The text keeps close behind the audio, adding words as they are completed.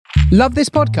Love this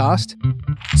podcast?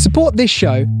 Support this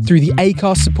show through the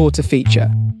Acast supporter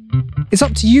feature. It's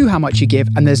up to you how much you give,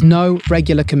 and there's no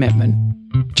regular commitment.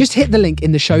 Just hit the link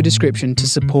in the show description to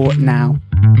support now.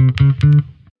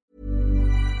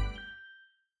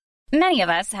 Many of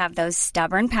us have those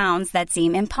stubborn pounds that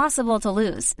seem impossible to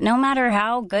lose, no matter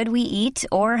how good we eat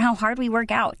or how hard we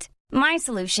work out. My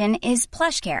solution is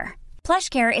PlushCare.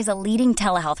 PlushCare is a leading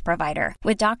telehealth provider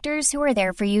with doctors who are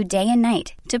there for you day and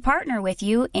night to partner with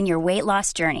you in your weight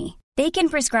loss journey. They can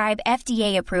prescribe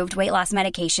FDA-approved weight loss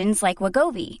medications like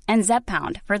Wegovy and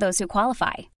Zepbound for those who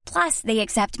qualify. Plus, they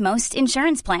accept most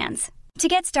insurance plans. To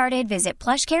get started, visit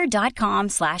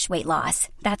plushcare.com/weightloss.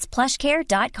 That's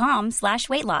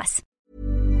plushcare.com/weightloss.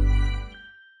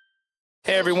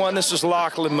 Hey everyone, this is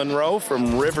Lachlan Monroe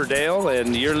from Riverdale,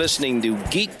 and you're listening to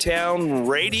Geektown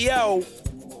Radio.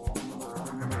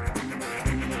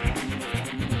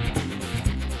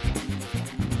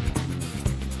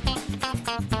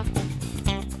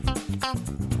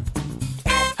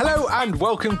 Hello and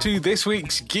welcome to this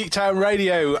week's Geektown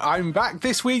Radio. I'm back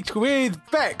this week with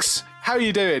Bex. How are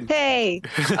you doing? Hey,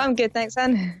 I'm good, thanks,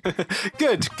 Anne.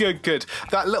 Good.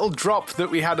 That little drop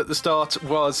that we had at the start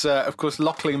was, of course,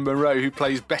 Lachlan Monroe, who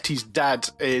plays Betty's dad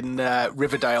in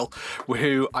Riverdale,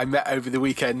 who I met over the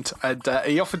weekend, and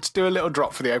he offered to do a little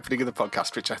drop for the opening of the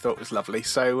podcast, which I thought was lovely.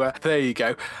 So there you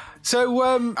go. So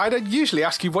I don't usually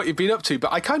ask you what you've been up to,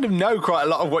 but I kind of know quite a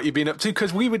lot of what you've been up to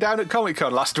because we were down at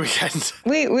Comic-Con last weekend.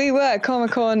 We were.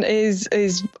 Comic-Con is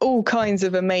all kinds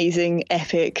of amazing,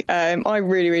 epic. I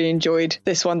really enjoyed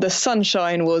this one. The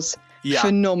sunshine was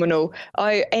phenomenal.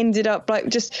 I ended up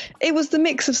it was the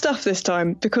mix of stuff this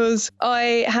time because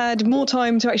I had more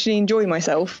time to actually enjoy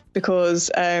myself because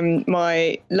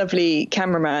my lovely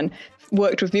cameraman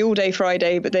worked with me all day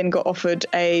Friday, but then got offered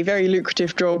a very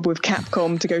lucrative job with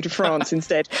Capcom to go to France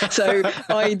instead. So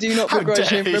I do not begrudge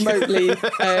him remotely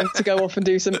to go off and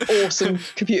do some awesome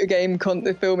computer game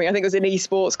filming. I think it was an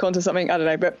esports contest or something. I don't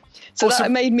know. But so awesome.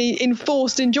 That made me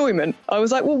enforced enjoyment. I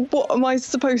was like, well, what am I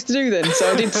supposed to do then?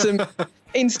 So I did some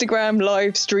Instagram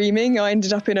live streaming. I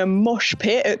ended up in a mosh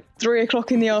pit at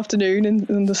 3:00 in the afternoon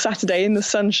on the Saturday in the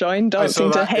sunshine,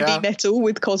 dancing to heavy metal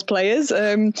with cosplayers.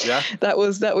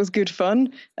 That was good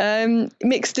fun.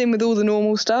 Mixed in with all the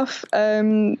normal stuff.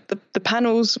 The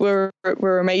panels were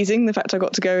amazing. The fact I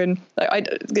got to go and I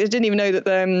didn't even know that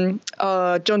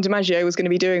John DiMaggio was going to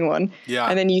be doing one. Yeah.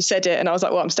 And then you said it, and I was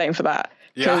like, well, I'm staying for that.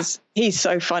 Because he's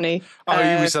so funny. Oh,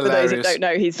 he was hilarious. For those that don't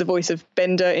know, he's the voice of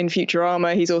Bender in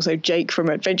Futurama. He's also Jake from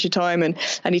Adventure Time, and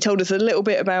he told us a little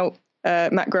bit about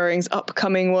Matt Groening's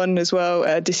upcoming one as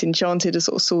well, Disenchanted, a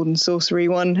sort of sword and sorcery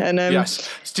one. And yes,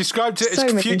 it's described it as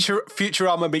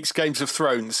Futurama meets Games of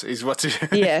Thrones, is what it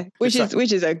is. Yeah, which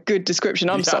is a good description.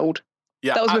 I'm sold.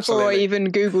 Yeah, that was before I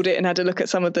even Googled it and had a look at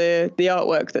some of the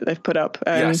artwork that they've put up.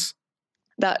 Yes.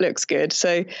 That looks good.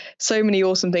 So many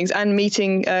awesome things, and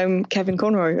meeting Kevin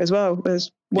Conroy as well as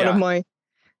one of my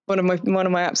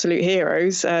absolute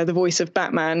heroes, the voice of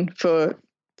Batman for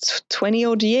 20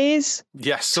 odd years.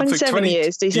 Yes, 27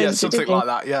 years. Something like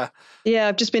that. Yeah. Yeah,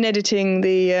 I've just been editing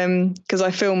because I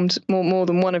filmed more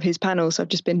than one of his panels. So I've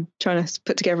just been trying to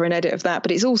put together an edit of that,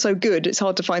 but it's also good. It's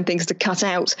hard to find things to cut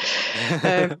out,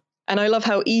 and I love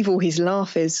how evil his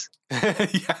laugh is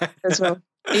as well.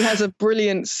 He has a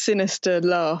brilliant, sinister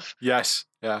laugh. Yes,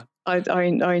 yeah. I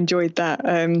enjoyed that.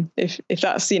 If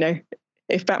that's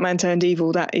if Batman turned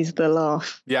evil, that is the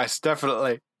laugh. Yes,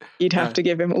 definitely. You'd have to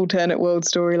give him alternate world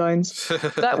storylines.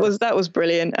 That was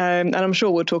brilliant, and I'm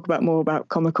sure we'll talk more about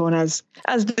Comic-Con as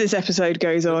this episode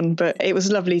goes on. But it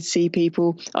was lovely to see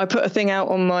people. I put a thing out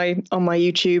on my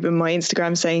YouTube and my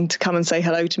Instagram saying to come and say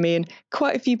hello to me, and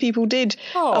quite a few people did.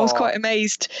 Aww. I was quite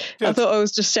amazed. Good. I thought I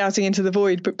was just shouting into the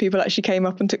void, but people actually came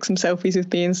up and took some selfies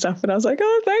with me and stuff, and I was like,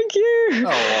 oh, thank you.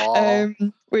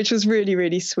 Which was really,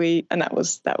 really sweet, and that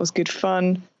was good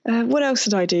fun. What else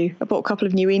did I do? I bought a couple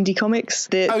of new indie comics.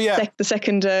 The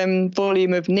second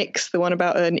volume of Nyx, the one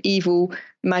about an evil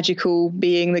magical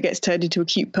being that gets turned into a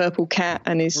cute purple cat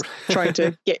and is trying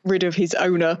to get rid of his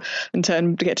owner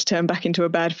and get to turn back into a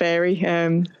bad fairy.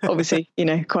 Obviously,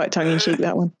 quite tongue-in-cheek,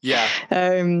 that one. Yeah.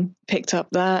 Picked up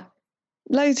that.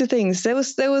 Loads of things. There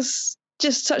was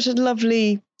just such a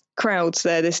lovely crowds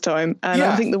there this time, and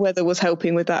I think the weather was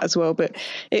helping with that as well, but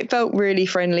it felt really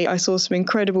friendly. I saw some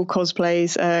incredible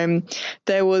cosplays.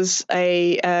 There was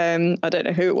I don't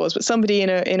know who it was, but somebody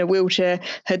in a wheelchair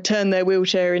had turned their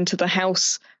wheelchair into the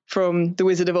house from The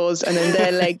Wizard of Oz, and then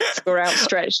their legs were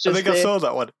outstretched. I think I saw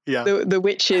that one. Yeah, the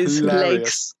witch's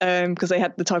legs, because they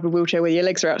had the type of wheelchair where your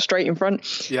legs are out straight in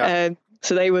front. Yeah.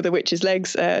 So they were the witch's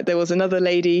legs. There was another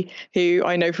lady who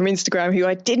I know from Instagram who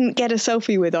I didn't get a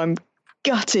selfie with. I'm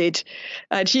gutted.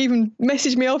 And she even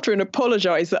messaged me after and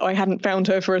apologised that I hadn't found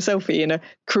her for a selfie in a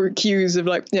queues of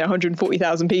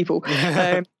 140,000 people.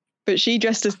 But she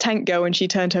dressed as Tank Girl and she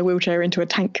turned her wheelchair into a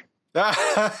tank. And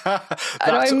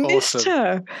I missed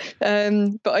her.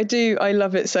 But I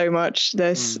love it so much.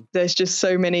 There's just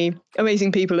so many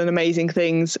amazing people and amazing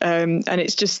things. And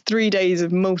it's just 3 days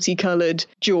of multicoloured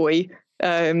joy.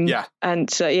 Definitely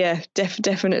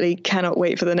cannot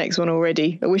wait for the next one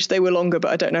already. I wish they were longer,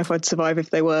 but I don't know if I'd survive if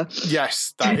they were.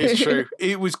 Yes, that is true.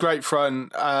 It was great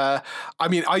fun. I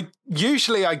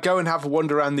usually go and have a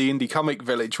wander around the Indie Comic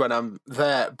Village when I'm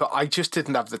there, but I just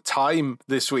didn't have the time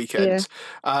this weekend. Yeah.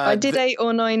 I did 8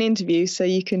 or 9 interviews, so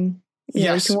you can.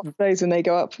 Yes, you can watch those when they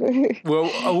go up.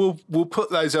 We'll put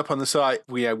those up on the site.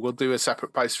 We'll do a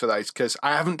separate post for those because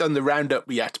I haven't done the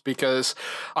roundup yet because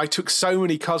I took so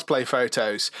many cosplay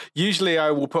photos. Usually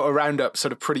I will put a roundup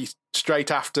sort of pretty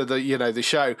straight after the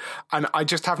show, and I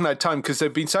just haven't had time because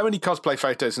there've been so many cosplay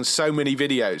photos and so many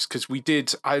videos because we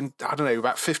did I don't know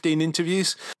about 15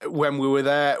 interviews when we were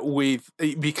there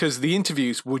because the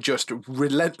interviews were just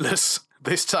relentless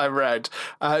this time around.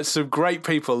 Some great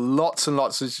people, lots and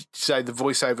lots, as you say, the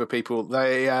voiceover people.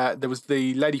 There was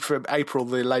the lady from April,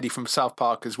 the lady from South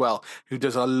Park as well, who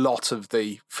does a lot of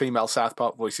the female South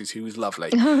Park voices, who was lovely.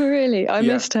 Oh, really? I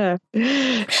missed her.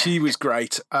 She was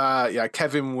great.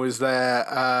 Kevin was there.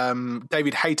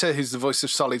 David Hayter, who's the voice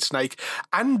of Solid Snake,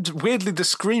 and weirdly the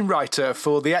screenwriter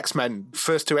for the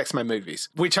first 2 X-Men movies,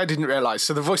 which I didn't realise.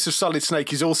 So the voice of Solid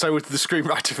Snake is also the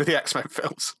screenwriter for the X-Men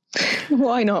films.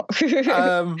 Why not?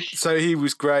 So he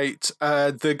was great.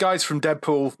 The guys from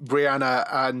Deadpool, Brianna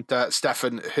and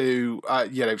Stefan, who,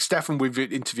 Stefan we've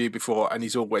interviewed before and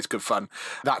he's always good fun.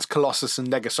 That's Colossus and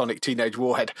Negasonic Teenage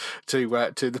Warhead to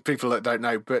the people that don't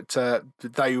know, but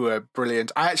they were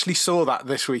brilliant. I actually saw that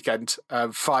this weekend.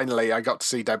 Finally, I got to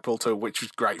see Deadpool 2, which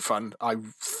was great fun. I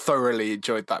thoroughly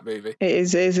enjoyed that movie.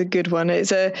 It is a good one.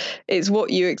 It's what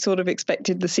you sort of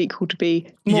expected the sequel to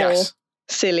be. More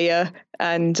sillier,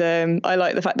 and I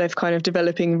like the fact they've kind of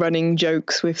developing running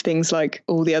jokes with things like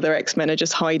all the other X-Men are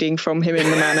just hiding from him in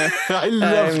the manor. I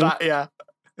love that, yeah.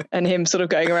 And him sort of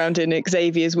going around in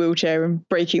Xavier's wheelchair and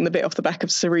breaking the bit off the back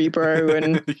of Cerebro.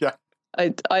 And yeah.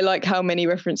 I like how many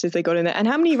references they got in there, and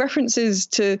how many references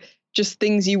to just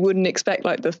things you wouldn't expect,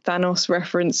 like the Thanos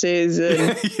references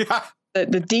and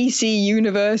the DC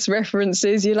Universe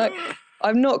references. You're like,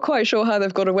 I'm not quite sure how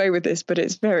they've got away with this, but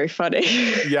it's very funny.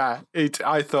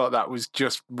 I thought that was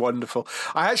just wonderful.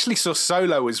 I actually saw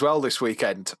Solo as well this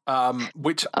weekend,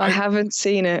 which I haven't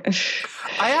seen it.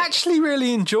 I actually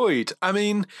really enjoyed. I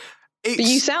mean, but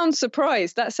you sound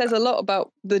surprised. That says a lot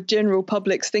about the general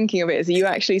public's thinking of it, is that you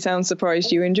actually sound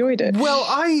surprised you enjoyed it. Well,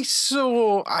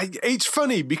 it's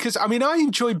funny because, I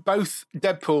enjoyed both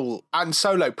Deadpool and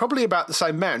Solo probably about the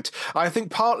same amount. I think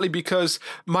partly because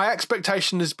my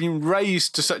expectation has been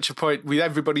raised to such a point with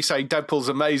everybody saying Deadpool's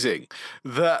amazing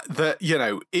that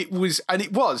it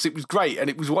was great and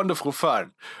it was wonderful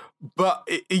fun. But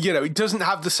it doesn't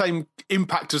have the same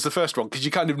impact as the first one because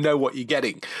you kind of know what you're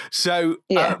getting. So,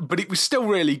 but it was still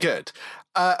really good.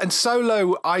 And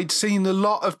Solo, I'd seen a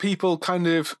lot of people kind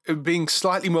of being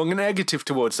slightly more negative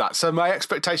towards that. So my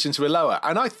expectations were lower,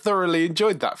 and I thoroughly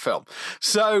enjoyed that film.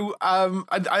 So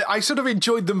I sort of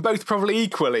enjoyed them both probably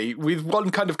equally, with one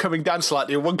kind of coming down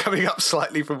slightly and one coming up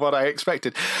slightly from what I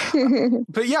expected.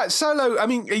 But yeah, Solo,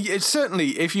 it's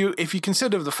certainly, if you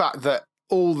consider the fact that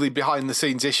all the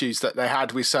behind-the-scenes issues that they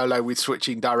had with Solo, with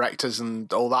switching directors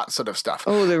and all that sort of stuff.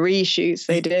 All the reshoots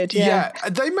they did, yeah.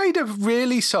 They made a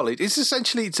really solid... It's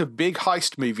a big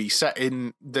heist movie set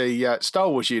in the Star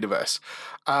Wars universe.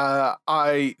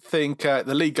 I think the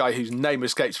lead guy, whose name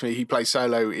escapes me, he plays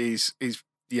Solo, is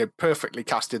perfectly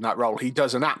cast in that role. He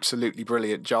does an absolutely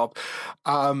brilliant job.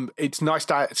 It's nice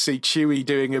to see Chewie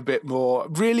doing a bit more.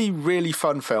 Really, really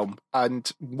fun film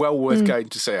and well worth going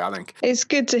to see, I think. It's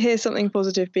good to hear something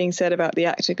positive being said about the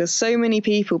actor, because so many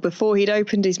people, before he'd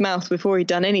opened his mouth, before he'd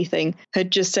done anything,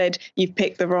 had just said, you've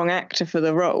picked the wrong actor for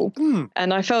the role.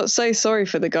 And I felt so sorry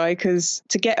for the guy, because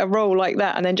to get a role like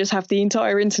that and then just have the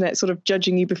entire internet sort of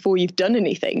judging you before you've done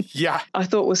anything, I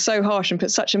thought was so harsh and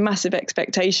put such a massive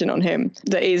expectation on him,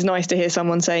 that it is nice to hear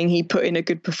someone saying he put in a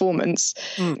good performance,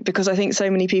 because I think so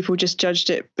many people just judged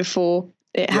it before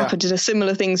it happened. And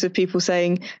similar things with people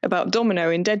saying about Domino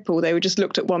in Deadpool. They were just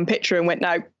looked at one picture and went,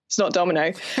 no, It's not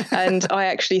Domino. And I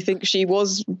actually think she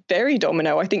was very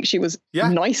Domino. I think she was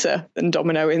nicer than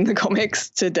Domino in the comics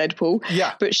to Deadpool.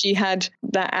 Yeah. But she had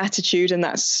that attitude and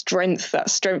that strength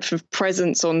of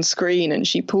presence on screen, and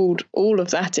she pulled all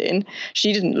of that in.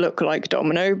 She didn't look like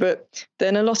Domino, but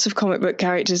then a lot of comic book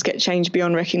characters get changed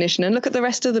beyond recognition. And look at the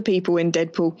rest of the people in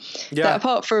Deadpool. Yeah. That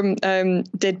apart from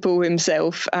Deadpool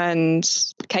himself and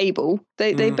Cable,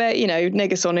 they bear,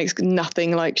 Negasonics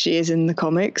nothing like she is in the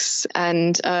comics.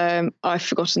 And I've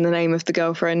forgotten the name of the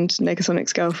girlfriend,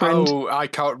 Negasonic's girlfriend. Oh, I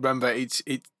can't remember.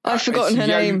 I've forgotten her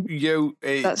name.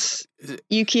 That's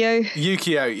Yukio.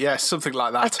 Yukio, yes, something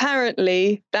like that.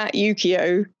 Apparently, that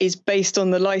Yukio is based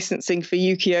on the licensing for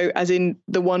Yukio, as in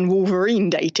the one Wolverine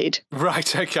dated.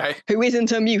 Right, okay. Who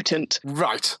isn't a mutant.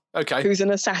 Right, okay. Who's an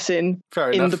assassin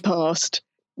Fair enough. in the past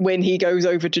when he goes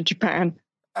over to Japan.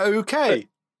 Okay.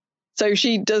 So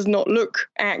she does not look,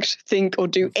 act, think, or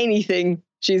do anything.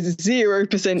 She's 0%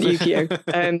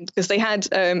 Yukio. Because they had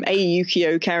a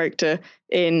Yukio character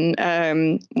in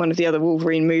one of the other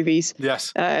Wolverine movies.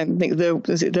 Yes. I think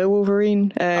was it the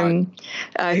Wolverine?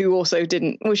 Who also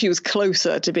didn't. Well, she was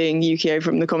closer to being Yukio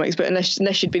from the comics, but unless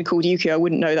she'd been called Yukio, I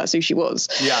wouldn't know that's who she was.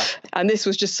 Yeah. And this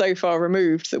was just so far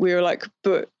removed that we were like,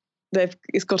 but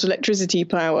it's got electricity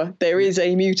power. There is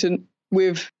a mutant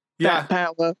with that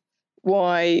power.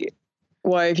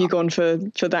 Why have you gone for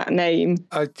that name?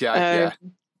 Yeah.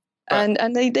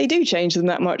 And they do change them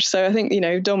that much. So I think,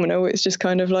 Domino, it's just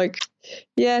kind of like,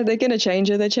 they're going to change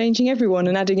her. They're changing everyone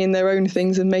and adding in their own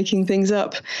things and making things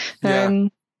up.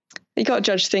 You can't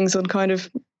judge things on kind of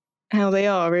how they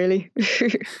are, really.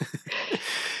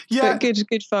 Yeah. But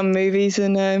good fun movies.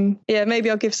 And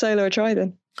maybe I'll give Solo a try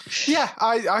then. Yeah,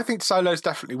 I think Solo's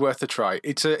definitely worth a try.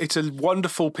 It's a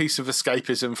wonderful piece of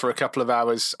escapism for a couple of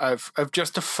hours of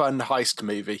just a fun heist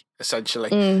movie, essentially.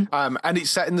 And it's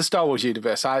set in the Star Wars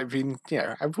universe.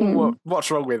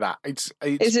 What's wrong with that? Is it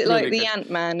really like the good.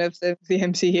 Ant-Man of the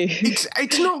MCU?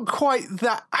 It's not quite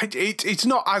that. It's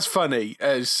not as funny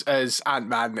as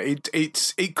Ant-Man.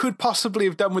 It could possibly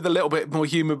have done with a little bit more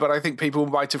humour, but I think people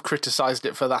might have criticised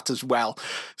it for that as well.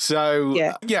 So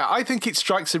I think it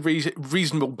strikes a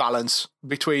reasonable balance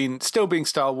between still being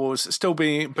Star Wars,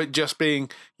 but just being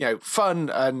fun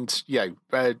and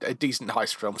a decent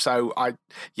heist film. So I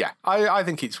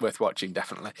think it's worth watching,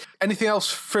 definitely. Anything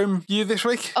else from you this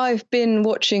week? I've been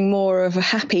watching more of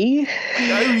Happy.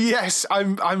 Oh yes,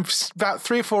 I'm about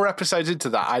 3 or 4 episodes into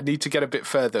that. I need to get a bit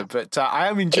further, but I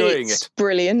am enjoying it. It's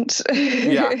brilliant.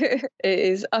 Yeah, it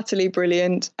is utterly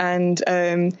brilliant, and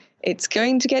it's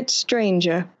going to get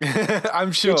stranger.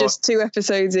 I'm sure. You're just 2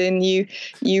 episodes in, you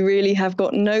really have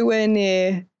got nowhere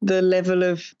near the level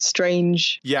of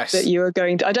strange that you are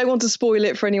going to. I don't want to spoil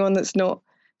it for anyone that's not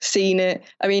seen it.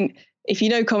 I mean, if you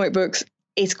know comic books,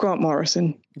 it's Grant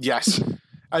Morrison. Yes.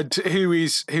 And who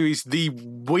is the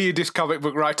weirdest comic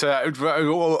book writer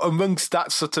amongst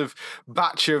that sort of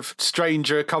batch of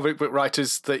stranger comic book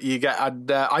writers that you get.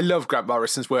 And I love Grant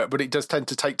Morrison's work, but it does tend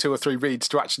to take 2 or 3 reads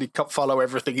to actually follow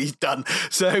everything he's done.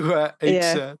 So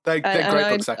they're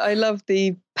great books. I love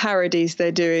the parodies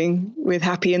they're doing with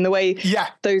Happy, and the way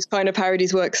those kind of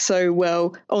parodies work so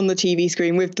well on the TV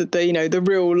screen with the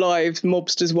real lives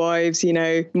mobsters' wives,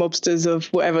 mobsters of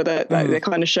whatever the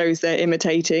kind of shows they're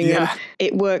imitating. And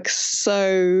it works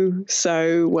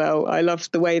so well. I love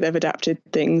the way they've adapted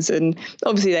things, and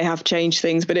obviously they have changed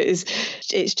things, but it's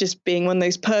just being one of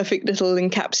those perfect little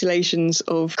encapsulations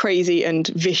of crazy and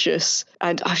vicious.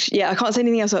 And I can't say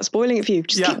anything else without spoiling it for you.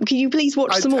 Can you please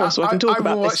watch some more so I can talk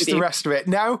about this with you? I will watch the rest of it.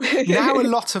 Now a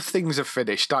lot of things are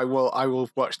finished, I will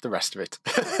watch the rest of it.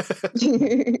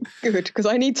 Good, because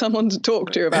I need someone to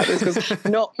talk to about this, because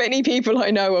not many people I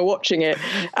know are watching it,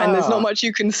 and there's not much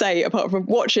you can say apart from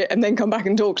watch it and then come back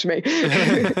and talk to me.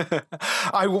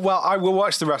 I will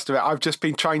watch the rest of it. I've just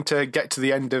been trying to get to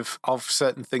the end of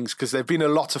certain things because there have been a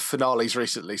lot of finales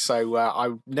recently,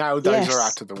 so now those are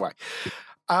out of the way.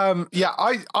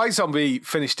 iZombie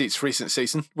finished its recent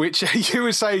season, which you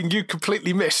were saying you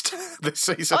completely missed this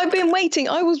season. I've been waiting.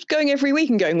 I was going every week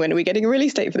and going, when are we getting a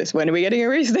release date for this? When are we getting a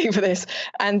release date for this?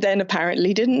 And then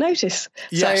apparently didn't notice.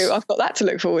 Yes. So I've got that to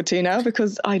look forward to now,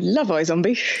 because I love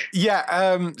iZombie.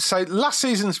 Yeah. So last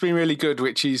season's been really good,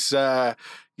 which is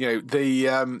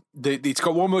it's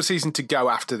got one more season to go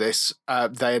after this.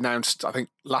 They announced, I think,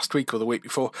 last week or the week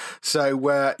before. So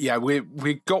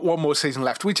we got one more season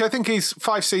left, which I think is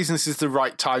 5 seasons is the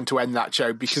right time to end that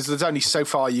show, because there's only so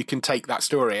far you can take that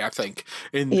story, I think,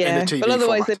 in a TV but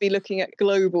otherwise format. they'd be looking at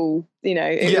global,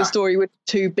 if the story were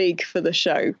too big for the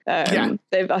show. I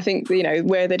think,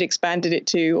 where they'd expanded it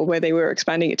to, or where they were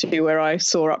expanding it to, where I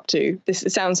saw up to, this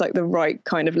sounds like the right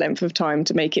kind of length of time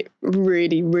to make it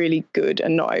really, really good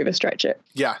and not overstretch it.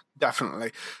 Yeah,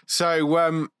 definitely.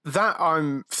 So that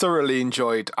I'm thoroughly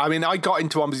enjoyed. I mean, I got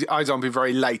into iZombie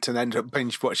very late and ended up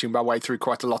binge watching my way through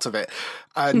quite a lot of it.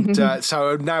 And so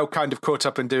I'm now kind of caught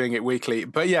up and doing it weekly.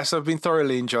 But yes, I've been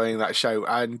thoroughly enjoying that show.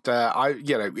 And I'm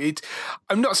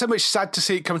not so much sad to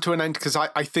see it come to an end, because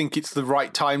I think it's the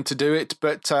right time to do it.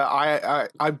 But I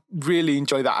really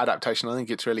enjoy that adaptation. I think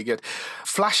it's really good.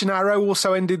 Flash and Arrow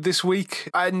also ended this week.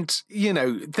 And,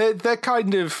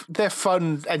 they're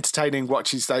fun, entertaining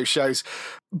watches, those shows.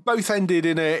 Both ended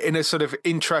in a sort of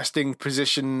interesting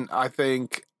position, I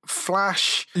think.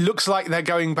 Flash looks like they're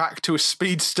going back to a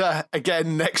speedster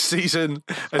again next season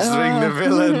as being the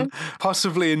villain.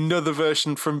 Possibly another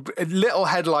version. From little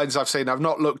headlines I've seen, I've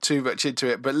not looked too much into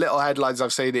it, but little headlines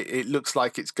I've seen, it looks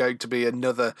like it's going to be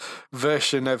another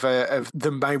version of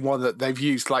the main one that they've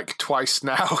used like twice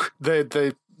now.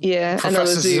 The another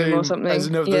Zoom or something.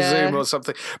 Another Zoom or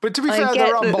something. But to be fair, I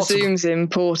there are get that multiple. Zoom's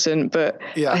important, but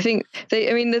I think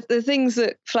the things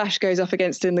that Flash goes up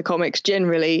against in the comics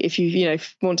generally, if you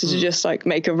wanted to just like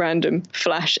make a random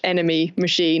Flash enemy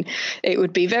machine, it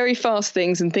would be very fast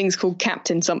things and things called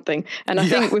Captain something. And I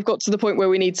think we've got to the point where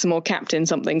we need some more Captain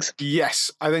somethings.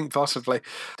 Yes, I think possibly.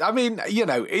 I mean,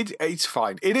 it's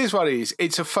fine. It is what it is.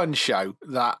 It's a fun show.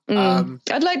 That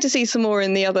I'd like to see some more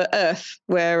in the other Earth,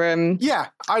 where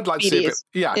I'd like to see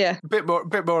a bit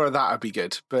more of that would be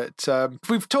good. But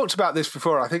we've talked about this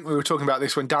before. I think we were talking about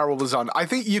this when Daryl was on. I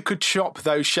think you could chop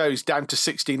those shows down to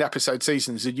 16 episode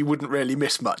seasons and you wouldn't really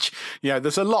miss much.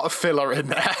 There's a lot of filler in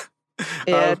there.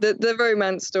 The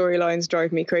romance storylines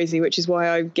drive me crazy, which is why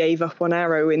I gave up on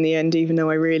Arrow in the end, even though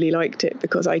I really liked it,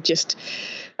 because I just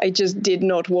did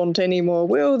not want any more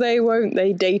will they, won't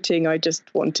they dating. I just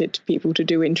wanted people to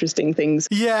do interesting things.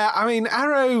 Yeah, I mean,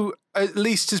 Arrow at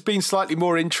least has been slightly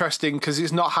more interesting because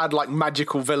it's not had like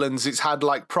magical villains. It's had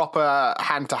like proper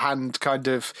hand-to-hand kind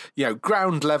of,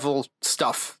 ground level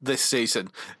stuff this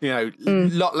season. A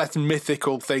lot less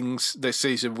mythical things this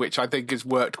season, which I think has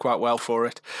worked quite well for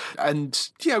it. And,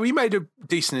 we made a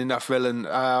decent enough villain.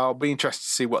 I'll be interested to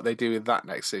see what they do with that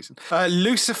next season.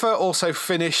 Lucifer also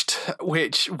finished,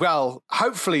 which, well,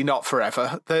 hopefully not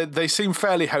forever. They seem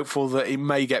fairly hopeful that it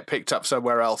may get picked up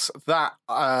somewhere else. That,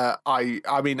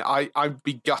 I'd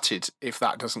be gutted if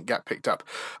that doesn't get picked up.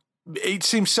 It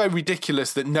seems so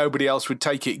ridiculous that nobody else would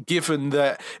take it, given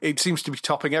that it seems to be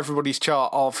topping everybody's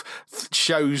chart of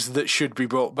shows that should be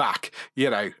brought back,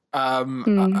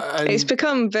 It's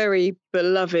become very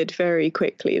beloved very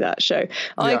quickly, that show.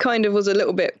 I kind of was a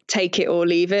little bit take it or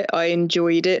leave it. I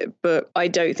enjoyed it, but I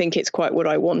don't think it's quite what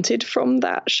I wanted from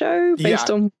that show based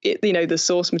on the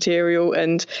source material.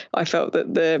 And I felt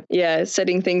that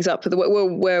setting things up for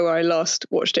where I last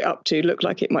watched it up to looked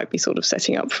like it might be sort of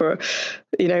setting up for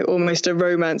almost a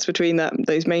romance between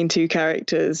those main two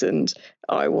characters, and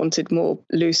I wanted more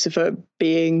Lucifer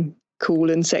being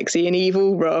cool and sexy and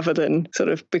evil rather than sort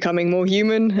of becoming more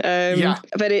human.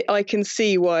 But I can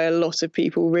see why a lot of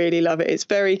people really love it. It's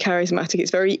very charismatic.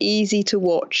 It's very easy to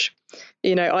watch.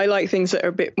 I like things that are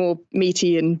a bit more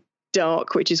meaty and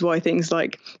dark, which is why things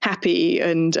like Happy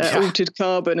and Altered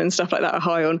Carbon and stuff like that are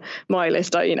high on my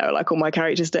list. I like all my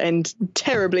characters to end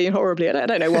terribly and horribly. I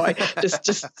don't know why.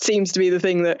 just seems to be the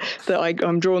thing that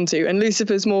I'm drawn to. And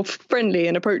Lucifer's more friendly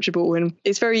and approachable, and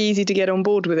it's very easy to get on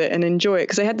board with it and enjoy it,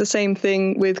 because I had the same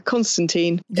thing with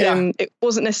Constantine. It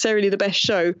wasn't necessarily the best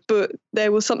show, but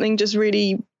there was something just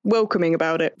really welcoming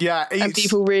about it. And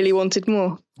people really wanted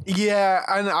more. Yeah,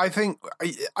 and I think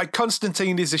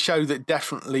Constantine is a show that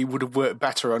definitely would have worked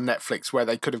better on Netflix, where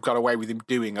they could have got away with him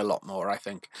doing a lot more, I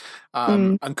think,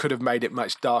 and could have made it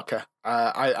much darker.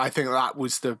 I think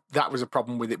that was a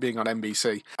problem with it being on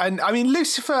NBC. And I mean,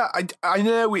 Lucifer, I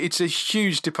know it's a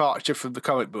huge departure from the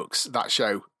comic books, that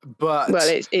show, but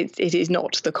it is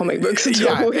not the comic books at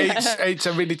all.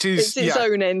 It's its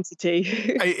own entity.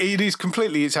 It is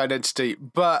completely its own entity,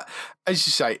 but as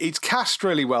you say, it's cast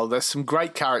really well. There's some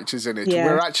great characters in it.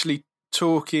 We're actually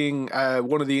talking,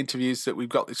 one of the interviews that we've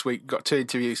got this week, we've got 2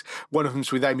 interviews. One of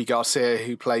them's with Amy Garcia,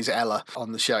 who plays Ella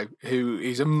on the show, who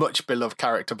is a much beloved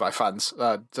character by fans.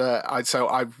 So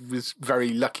I was very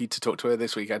lucky to talk to her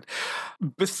this weekend.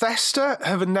 Bethesda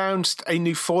have announced a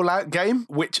new Fallout game,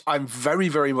 which I'm very,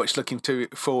 very much looking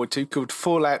forward to, called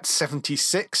Fallout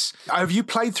 76. Have you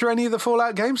played through any of the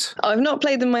Fallout games? I've not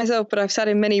played them myself, but I've sat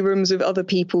in many rooms with other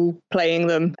people playing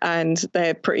them, and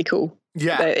they're pretty cool.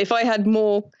 Yeah. If I had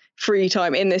more free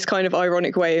time in this kind of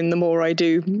ironic way, and the more I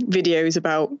do videos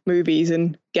about movies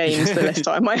and games, the less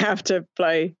time I have to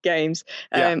play games.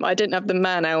 I didn't have the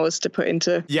man hours to put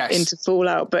into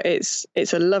Fallout, but it's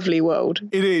a lovely world.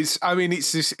 It is. I mean,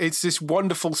 it's this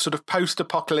wonderful sort of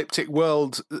post-apocalyptic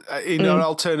world in an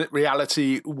alternate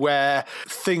reality where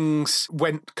things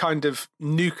went kind of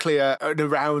nuclear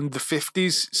around the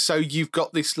 50s. So you've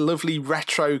got this lovely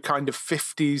retro kind of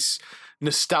 50s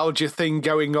nostalgia thing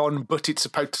going on, but it's a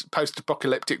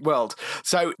post-apocalyptic world.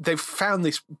 So they've found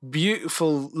this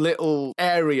beautiful little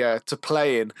area to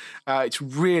play in. It's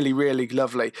really, really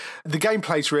lovely. The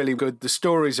gameplay's really good. The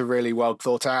stories are really well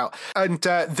thought out. And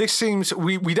this seems,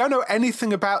 we don't know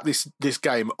anything about this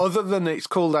game other than it's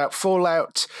called out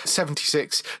Fallout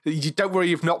 76. You don't worry,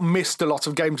 you've not missed a lot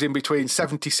of games in between.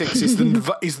 76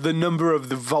 is the number of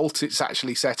the vault it's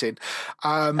actually set in.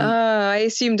 I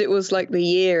assumed it was like the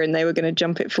year and they were going to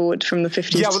jump it forward from the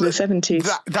 50s to the 70s.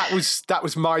 That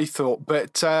was my thought,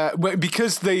 but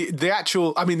because the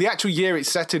actual year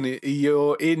it's set in,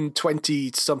 you're in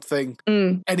 20 something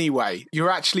anyway.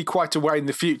 You're actually quite a way in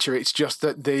the future. It's just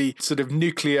that the sort of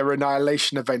nuclear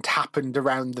annihilation event happened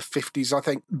around the 50s, I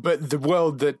think. But the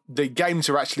world that the games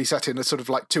are actually set in are sort of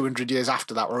like 200 years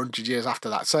after that or 100 years after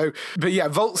that. So, but yeah,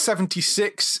 Vault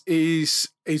 76 is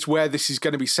where this is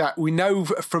going to be set. We know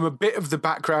from a bit of the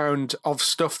background of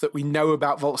stuff that we know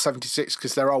about Vault 76,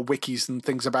 because there are wikis and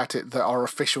things about it that are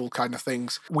official kind of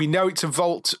things. We know it's a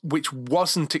vault which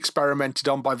wasn't experimented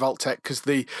on by Vault-Tec, because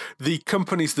the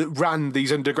companies that ran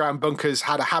these underground bunkers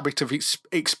had a habit of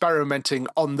experimenting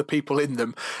on the people in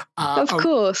them. Of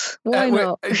course. Why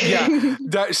not?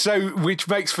 Yeah. So, which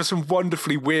makes for some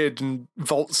wonderfully weird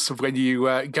vaults when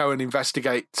you go and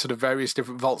investigate sort of various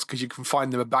different vaults, because you can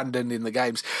find them abandoned in the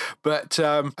games. But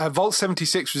Vault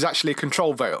 76 was actually a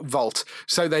control vault,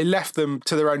 so they left them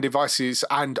to their own devices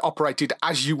and operated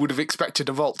as you would have expected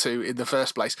a vault to in the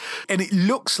first place. And it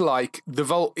looks like the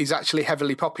vault is actually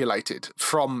heavily populated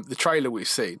from the trailer we've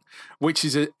seen, which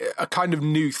is a kind of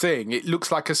new thing. It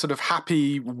looks like a sort of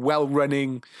happy,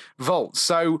 well-running vault.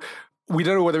 So we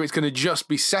don't know whether it's going to just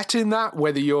be set in that,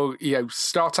 whether you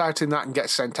start out in that and get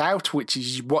sent out, which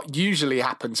is what usually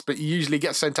happens, but you usually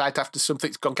get sent out after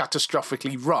something's gone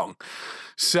catastrophically wrong.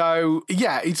 So,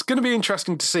 yeah, it's going to be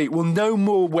interesting to see. We'll know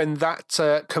more when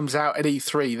that comes out at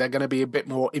E3. There's going to be a bit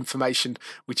more information,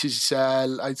 which is,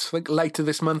 I think, later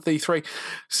this month, E3.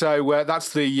 So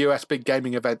that's the US big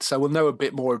gaming event. So we'll know a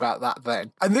bit more about that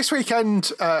then. And this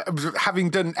weekend,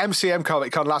 having done MCM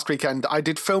Comic Con last weekend, I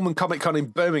did Film and Comic Con in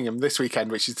Birmingham this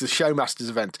weekend, which is the Showmasters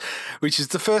event, which is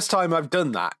the first time I've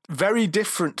done that. Very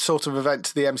different sort of event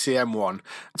to the MCM one.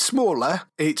 Smaller.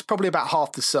 It's probably about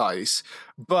half the size,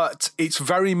 but it's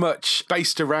very much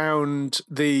based around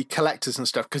the collectors and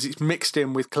stuff, because it's mixed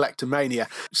in with collector mania.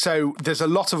 So there's a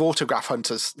lot of autograph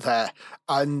hunters there.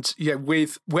 And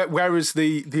whereas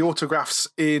the autographs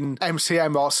in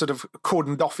MCM are sort of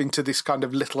cordoned off into this kind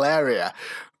of little area,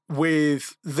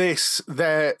 with this,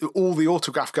 all the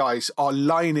autograph guys are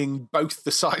lining both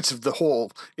the sides of the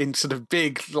hall in sort of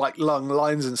big, like, long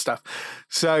lines and stuff.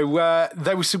 So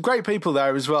there were some great people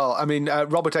there as well. I mean,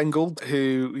 Robert Englund,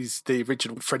 who is the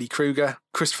original Freddy Krueger,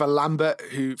 Christopher Lambert,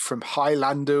 who from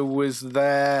Highlander was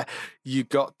there. You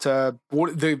got one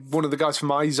of the guys from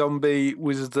iZombie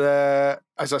was there.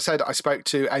 As I said, I spoke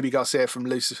to Amy Garcia from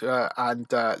Lucifer and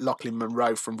Lachlan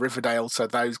Monroe from Riverdale, so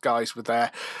those guys were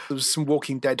there. There was some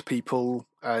Walking Dead people,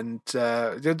 and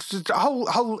there's a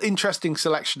whole interesting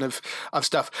selection of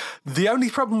stuff. The only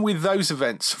problem with those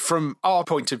events, from our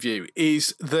point of view,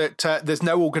 is that there's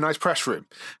no organised press room.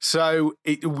 So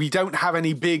we don't have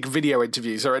any big video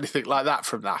interviews or anything like that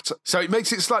from that. So it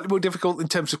makes it slightly more difficult in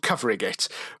terms of covering it.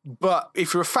 But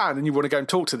if you're a fan and you want to go and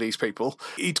talk to these people,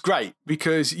 it's great,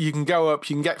 because you can go up,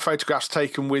 you can get photographs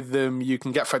taken with them, you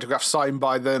can get photographs signed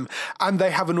by them, and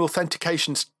they have an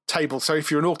authentication table. So if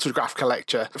you're an autograph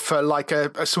collector, for like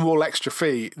a small extra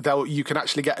fee, you can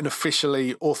actually get an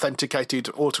officially authenticated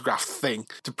autograph thing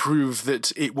to prove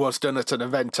that it was done at an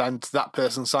event and that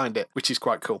person signed it, which is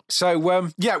quite cool. So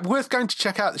worth going to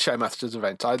check out the Showmasters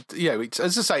event. It's,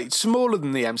 as I say, it's smaller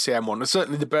than the MCM one, and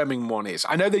certainly the Birmingham one is.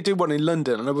 I know they do one in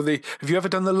London. Have you ever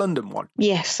done the London one?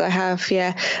 Yes, I have,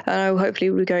 yeah. And hopefully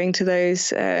we'll be going to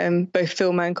those, both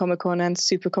Film and Comic-Con and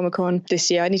Super Comic-Con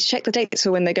this year. I need to check the dates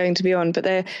for when they're going to be on, but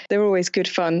they're always good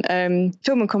fun.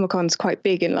 Film and Comic-Con's quite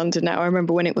big in London now. I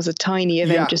remember when it was a tiny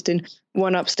event just in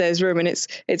one upstairs room, and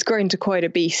it's grown to quite a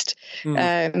beast.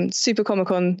 Super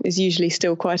Comic-Con is usually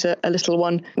still quite a little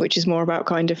one, which is more about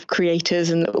kind of creators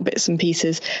and little bits and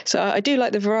pieces. So I do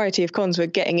like the variety of cons we're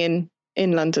getting in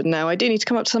London now. I do need to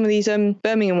come up to some of these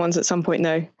Birmingham ones at some point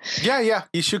though. Yeah,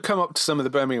 you should come up to some of the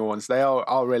Birmingham ones. They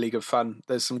are really good fun.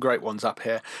 There's some great ones up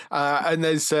here, and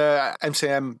there's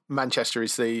MCM Manchester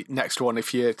is the next one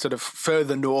if you're sort of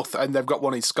further north, and they've got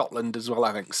one in Scotland as well,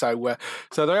 I think. So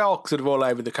they are sort of all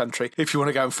over the country if you want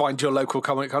to go and find your local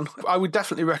Comic-Con. I would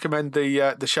definitely recommend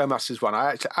the Showmasters one.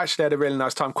 I actually had a really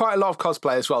nice time. Quite a lot of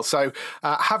cosplay as well. So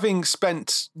having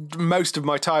spent most of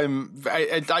my time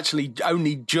actually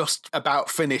only just about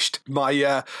finished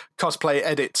my cosplay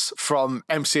edits from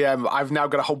MCM, I've now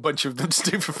got a whole bunch of them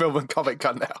to do for Film and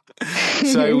Comic-Con now.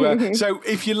 So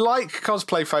if you like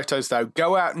cosplay photos, though,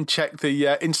 go out and check the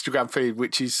Instagram feed,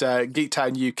 which is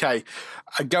Geektown UK.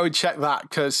 Go and check that,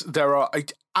 because there are an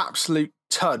absolute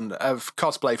ton of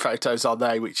cosplay photos on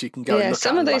there which you can go and look at.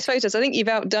 Some of those photos, I think you've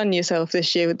outdone yourself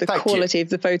this year with the quality of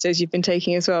the photos you've been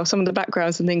taking as well. Some of the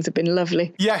backgrounds and things have been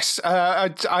lovely. Yes,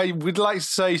 I would like to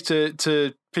say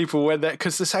to people when they,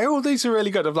 because they say, oh, these are really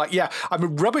good. I'm like, yeah, I'm a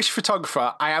rubbish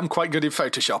photographer. I am quite good in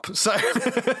Photoshop. So,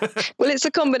 well, it's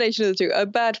a combination of the two. A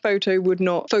bad photo would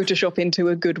not Photoshop into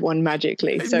a good one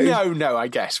magically. So no, I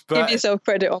guess. But give yourself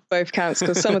credit on both counts,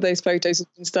 because some of those photos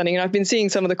have been stunning. And I've been seeing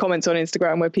some of the comments on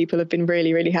Instagram where people have been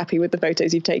really, really happy with the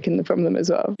photos you've taken from them as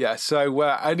well. Yeah. So,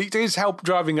 and it is help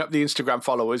driving up the Instagram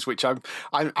followers, which I'm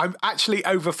actually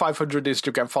over 500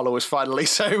 Instagram followers finally.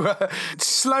 So it's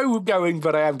slow going,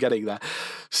 but I am getting there.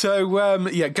 So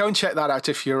go and check that out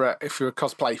if you're a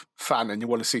cosplay fan and you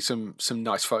want to see some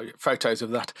nice photos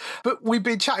of that. But we've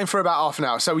been chatting for about half an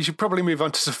hour, so we should probably move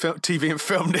on to some TV and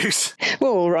film news.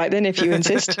 Well, all right then, if you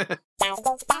insist.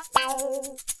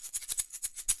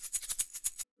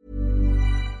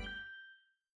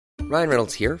 Ryan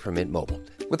Reynolds here from Mint Mobile.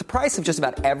 With the price of just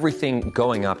about everything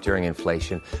going up during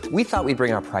inflation, we thought we'd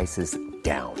bring our prices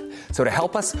down. So to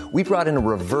help us, we brought in a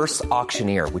reverse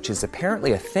auctioneer, which is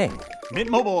apparently a thing. Mint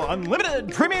Mobile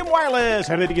Unlimited Premium Wireless.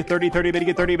 How to get 30, 30, bit to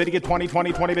get 30, bit to get 20,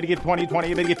 20, 20, bit to get 20,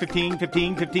 20, bit to get 15,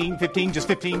 15, 15, 15, just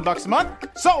 $15 a month?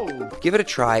 Sold! Give it a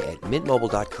try at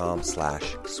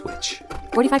mintmobile.com/switch.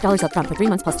 $45 up front for 3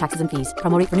 months plus taxes and fees.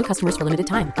 Promo rate for new customers for limited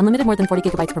time. Unlimited more than 40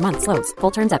 gigabytes per month. Slows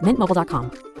full terms at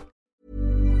mintmobile.com.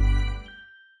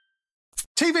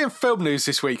 TV and film news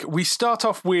this week. We start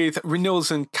off with renewals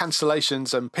and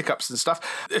cancellations and pickups and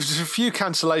stuff. There's a few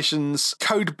cancellations.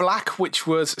 Code Black, which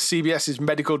was CBS's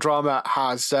medical drama,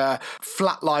 has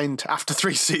flatlined after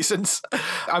 3 seasons.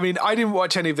 I mean, I didn't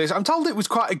watch any of this. I'm told it was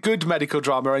quite a good medical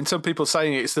drama, and some people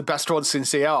saying it's the best one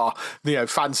since ER,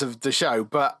 fans of the show.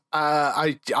 But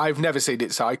I've never seen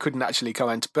it, so I couldn't actually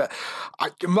comment. But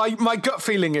my gut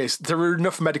feeling is there are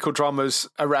enough medical dramas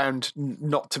around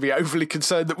not to be overly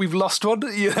concerned that we've lost one,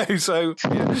 so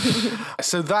yeah.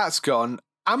 So that's gone.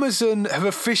 Amazon have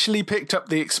officially picked up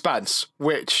The Expanse,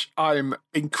 which I'm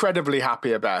incredibly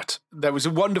happy about. There was a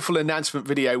wonderful announcement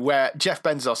video where Jeff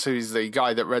Bezos, who's the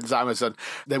guy that runs Amazon,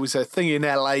 there was a thing in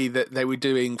LA that they were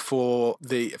doing for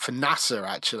NASA,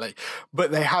 actually,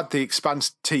 but they had The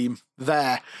Expanse team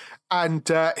there. And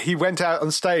he went out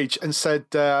on stage and said,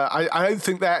 I don't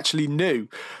think they actually knew.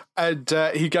 And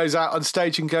he goes out on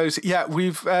stage and goes, yeah,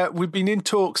 we've been in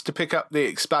talks to pick up The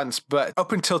Expanse, but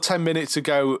up until 10 minutes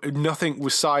ago, nothing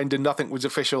was signed and nothing was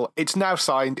official. It's now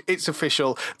signed. It's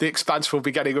official. The Expanse will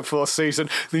be getting a 4th season.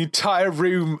 The entire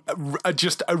room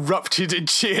just erupted in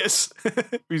cheers.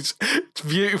 It's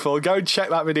beautiful. Go and check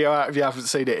that video out if you haven't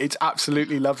seen it. It's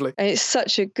absolutely lovely. And it's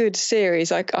such a good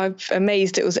series. I'm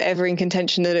amazed it was ever in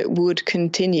contention that it would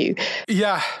continue.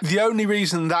 Yeah. The only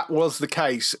reason that was the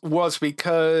case was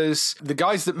because because the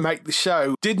guys that make the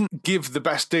show didn't give the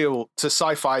best deal to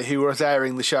Sci-Fi, who were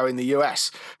airing the show in the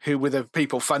US, who were the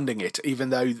people funding it, even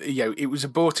though, you know, it was a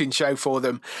bought-in show for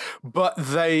them. But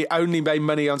they only made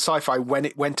money on Sci-Fi when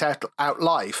it went out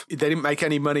live. They didn't make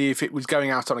any money if it was going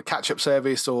out on a catch-up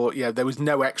service, or, you know, there was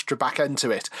no extra back end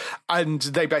to it. And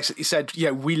they basically said,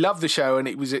 yeah, we love the show and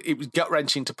it was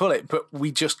gut-wrenching to pull it, but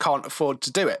we just can't afford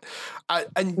to do it.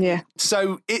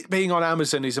 So it being on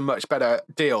Amazon is a much better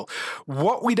deal.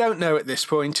 What we don't know at this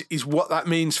point is what that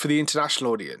means for the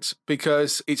international audience,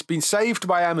 because it's been saved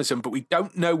by Amazon, but we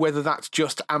don't know whether that's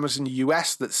just Amazon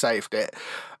US that saved it,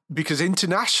 because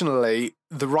internationally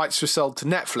the rights were sold to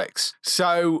Netflix.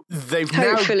 So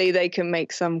hopefully they can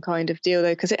make some kind of deal,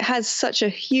 though, because it has such a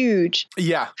huge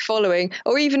following.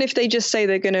 Or even if they just say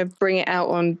they're going to bring it out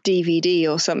on DVD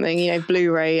or something, you know,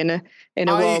 Blu-ray in a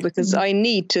while, because I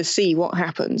need to see what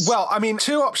happens. Well, I mean,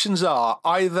 two options are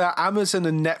either Amazon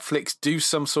and Netflix do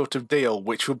some sort of deal,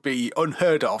 which would be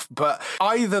unheard of, but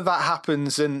either that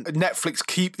happens and Netflix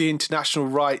keep the international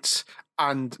rights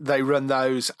and they run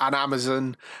those, and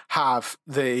Amazon have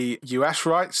the US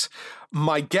rights.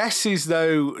 My guess is,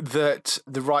 though, that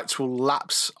the rights will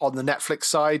lapse on the Netflix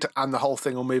side and the whole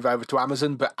thing will move over to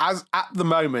Amazon. But as at the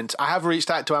moment, I have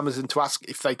reached out to Amazon to ask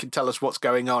if they can tell us what's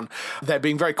going on. They're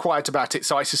being very quiet about it,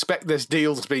 so I suspect there's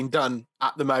deals being done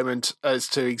at the moment as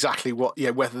to exactly what,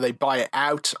 whether they buy it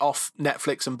out off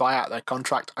Netflix and buy out their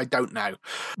contract. I don't know.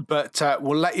 But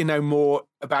we'll let you know more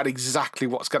about exactly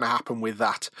what's going to happen with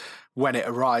that when it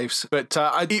arrives. But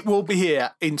it will be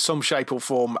here in some shape or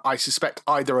form, I suspect,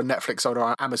 either on Netflix or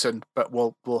on Amazon, but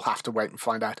we'll have to wait and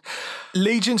find out.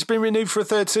 Legion's been renewed for a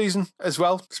third season as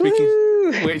well,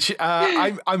 which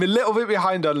I'm a little bit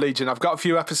behind on Legion. I've got a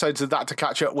few episodes of that to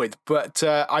catch up with, but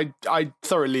I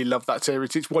thoroughly love that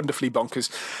series. It's wonderfully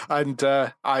bonkers, and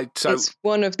it's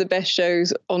one of the best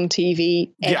shows on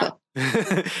TV ever. Yeah.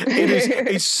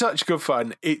 It's such good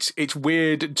fun. It's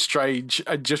weird and strange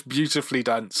and just beautifully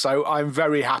done. So I'm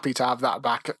very happy to have that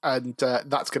back, and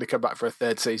that's going to come back for a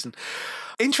third season.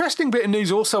 Interesting bit of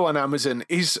news also on Amazon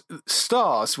is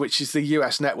Starz, which is the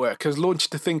US network, has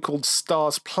launched a thing called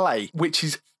Starz Play, which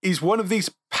is one of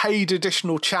these paid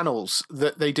additional channels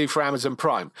that they do for Amazon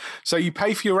Prime. So you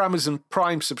pay for your Amazon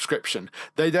Prime subscription.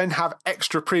 They then have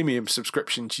extra premium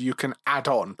subscriptions you can add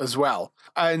on as well.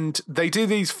 And they do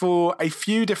these for a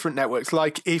few different networks.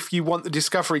 Like if you want the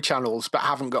Discovery channels but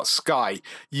haven't got Sky,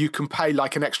 you can pay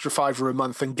like an extra $5 a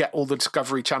month and get all the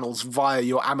Discovery channels via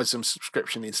your Amazon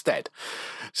subscription instead.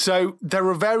 So there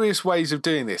are various ways of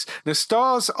doing this. Now,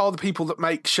 Starz are the people that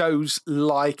make shows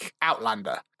like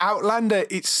Outlander. Outlander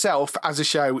itself as a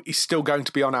show is still going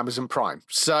to be on Amazon Prime.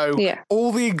 So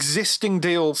all the existing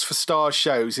deals for Starz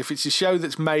shows, if it's a show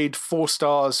that's made for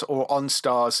Starz or on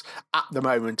Starz at the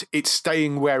moment, it's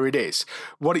staying where it is.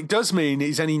 What it does mean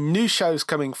is any new shows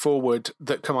coming forward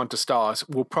that come onto Starz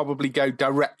will probably go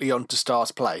directly onto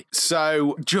Starz Play.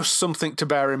 So just something to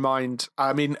bear in mind.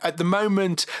 I mean, at the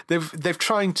moment, they've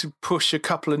trying to push a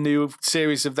couple of new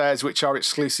series of theirs which are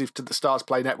exclusive to the Starz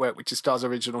Play network, which is Starz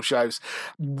Original Shows.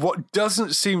 What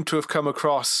doesn't seem to have come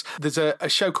across, there's a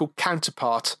show called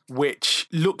Counterpart, which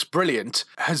looks brilliant,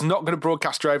 has not got a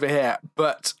broadcaster over here,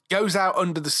 but goes out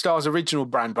under the Starz Original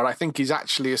brand, but I think is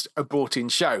actually a bought-in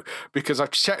show, because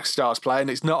I've checked Starz Play and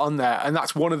it's not on there, and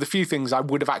that's one of the few things I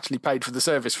would have actually paid for the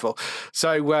service for.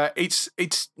 So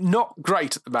it's not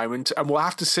great at the moment, and we'll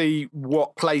have to see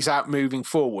what plays out moving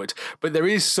forward. But there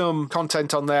is some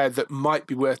content on there that might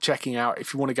be worth checking out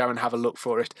if you want to go and have a look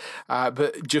for it.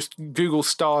 But just Google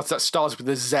Starz, that's Starz with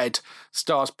a Z,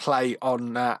 Starz Play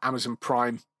on Amazon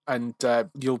Prime, and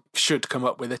you should come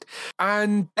up with it.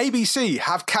 And ABC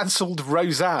have cancelled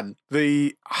Roseanne,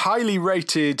 the highly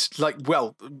rated,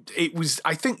 it was,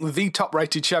 I think, the top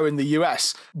rated show in the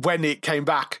US when it came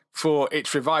back for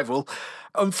its revival.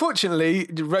 Unfortunately,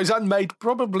 Roseanne made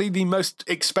probably the most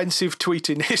expensive tweet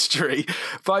in history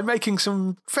by making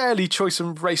some fairly choice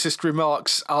and racist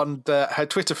remarks on her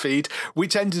Twitter feed,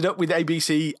 which ended up with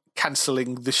ABC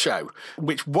cancelling the show,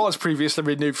 which was previously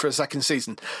renewed for a second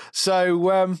season.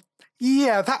 So,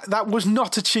 that was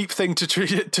not a cheap thing to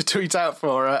tweet out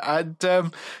for her.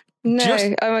 And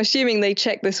I'm assuming they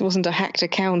checked this wasn't a hacked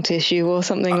account issue or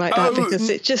something like that, because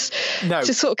it just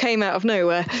sort of came out of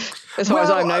nowhere, as far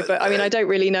as I know. But I mean, I don't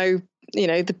really know,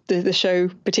 the show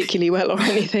particularly well or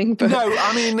anything. But no,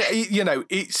 I mean,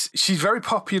 she's very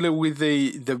popular with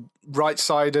the right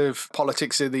side of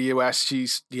politics in the US.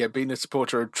 She's been a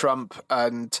supporter of Trump,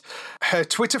 and her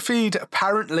Twitter feed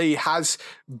apparently has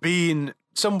been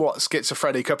somewhat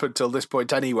schizophrenic up until this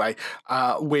point anyway,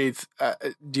 with,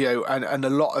 and a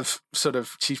lot of sort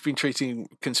of, she's been treating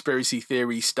conspiracy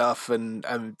theory stuff and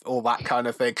all that kind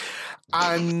of thing.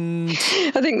 And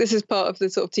I think this is part of the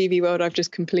sort of TV world I've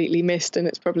just completely missed, and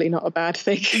it's probably not a bad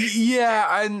thing.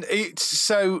 Yeah, and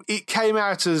it came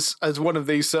out as one of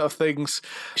these sort of things.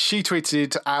 She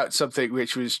tweeted out something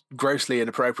which was grossly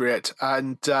inappropriate,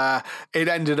 and it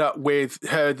ended up with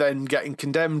her then getting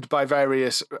condemned by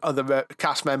various other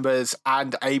cast members,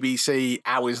 and ABC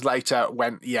hours later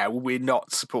went, yeah, we're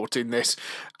not supporting this,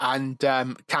 and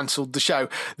cancelled the show.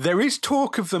 There is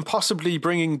talk of them possibly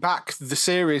bringing back the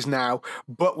series now,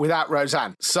 but without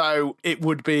Roseanne. So it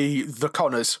would be the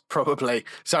Connors, probably.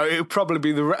 So it would probably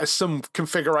be some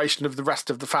configuration of the rest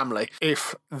of the family,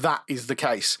 if that is the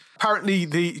case. Apparently,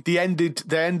 they ended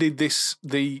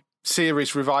the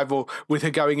series revival with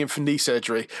her going in for knee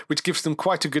surgery, which gives them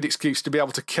quite a good excuse to be able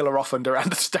to kill her off under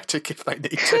anaesthetic if they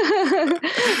need to.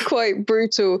 Quite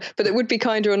brutal, but it would be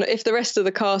kinder on if the rest of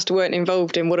the cast weren't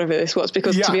involved in whatever this was,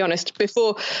 because to be honest,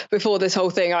 before this whole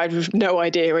thing, I had no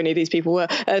idea who any of these people were,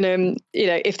 and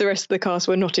if the rest of the cast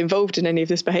were not involved in any of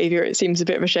this behaviour, it seems a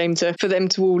bit of a shame for them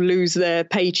to all lose their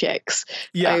paychecks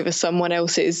over someone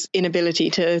else's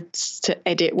inability to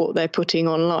edit what they're putting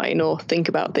online or think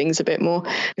about things a bit more.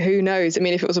 Who knows? I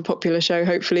mean, if it was a popular show,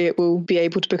 hopefully it will be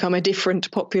able to become a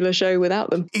different popular show without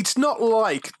them. It's not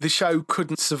like the show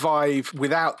couldn't survive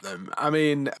without them. I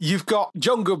mean, you've got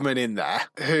John Goodman in there,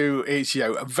 who is,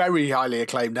 a very highly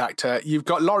acclaimed actor. You've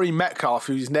got Laurie Metcalf,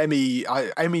 who's an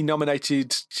Emmy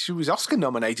nominated. She was Oscar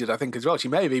nominated, I think, as well. She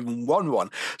may have even won one.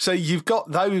 So you've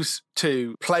got those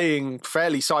two playing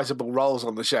fairly sizable roles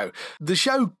on the show. The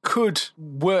show could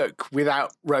work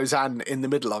without Roseanne in the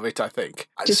middle of it, I think.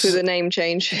 Just with a name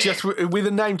change. Just with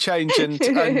a name change and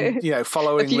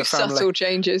following a few the family. Subtle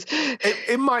changes.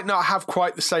 It might not have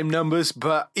quite the same numbers,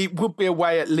 but it would be a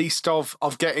way at least of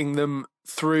getting them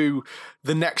through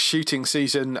the next shooting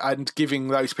season and giving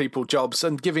those people jobs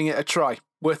and giving it a try.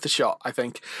 Worth a shot, I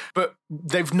think. But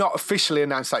they've not officially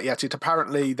announced that yet.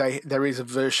 Apparently there is a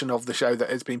version of the show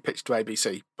that has been pitched to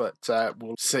ABC, but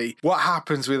we'll see what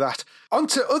happens with that. On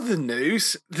to other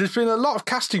news. There's been a lot of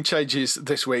casting changes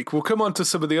this week. We'll come on to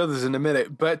some of the others in a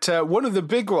minute, but one of the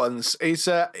big ones is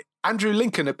Andrew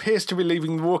Lincoln appears to be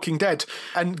leaving The Walking Dead.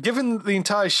 And given the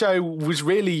entire show was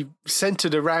really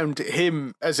centred around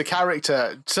him as a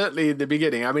character, certainly in the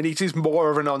beginning, I mean, it is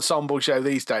more of an ensemble show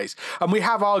these days. And we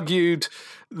have argued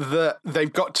that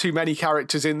they've got too many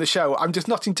characters in the show. I'm just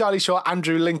not entirely sure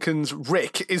Andrew Lincoln's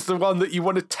Rick is the one that you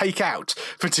want to take out,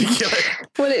 particularly.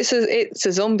 Well, it's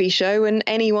a zombie show, and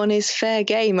anyone is fair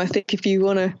game. I think if you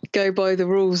want to go by the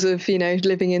rules of,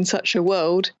 living in such a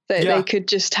world, that they could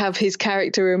just have his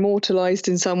character immortalised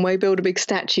in some way, build a big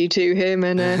statue to him,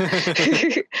 and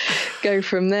go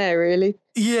from there, really.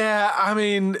 Yeah, I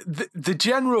mean, the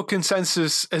general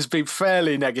consensus has been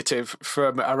fairly negative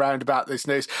from around about this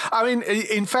news. I mean,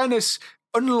 in fairness,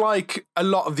 unlike a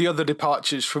lot of the other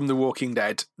departures from The Walking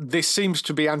Dead, this seems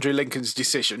to be Andrew Lincoln's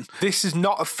decision. This has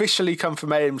not officially come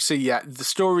from AMC yet. The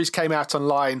stories came out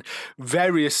online.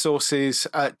 Various sources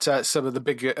at some of the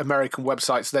big American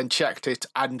websites then checked it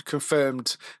and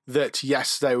confirmed that,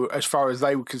 yes, they were, as far as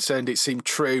they were concerned, it seemed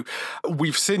true.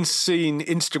 We've since seen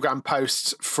Instagram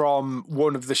posts from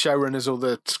one of the showrunners or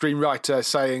the screenwriter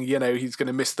saying, he's going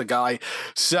to miss the guy.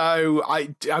 So,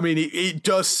 I mean, it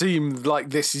does seem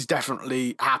like this is definitely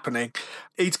happening.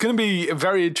 It's going to be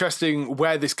very interesting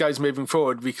where this goes moving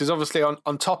forward, because obviously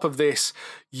on top of this,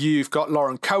 you've got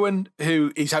Lauren Cohen,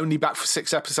 who is only back for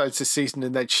 6 episodes this season,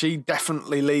 and then she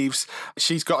definitely leaves.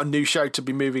 She's got a new show to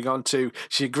be moving on to.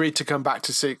 She agreed to come back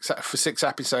for 6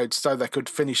 episodes so they could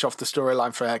finish off the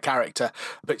storyline for her character,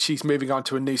 but she's moving on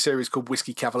to a new series called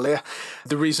Whiskey Cavalier.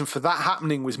 The reason for that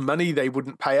happening was money. They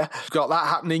wouldn't pay her. You've got that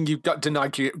happening. You've got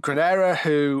Denai Granera,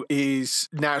 who is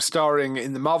now starring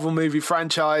in the Marvel movie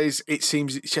franchise. It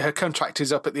seems her contract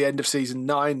is up at the end of season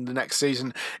 9. The next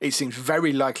season, it seems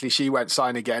very likely she won't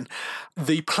sign again.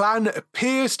 The plan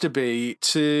appears to be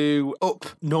to up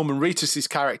Norman Reedus'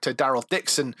 character, Daryl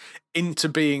Dixon, into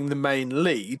being the main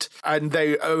lead, and they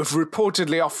have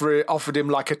reportedly offered him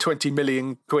like a 20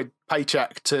 million quid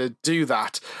paycheck to do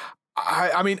that.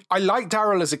 I mean, I like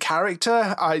Daryl as a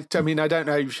character. I mean, I don't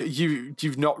know.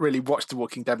 You've not really watched The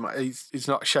Walking Dead. It's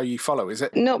not a show you follow, is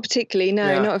it? Not particularly, no.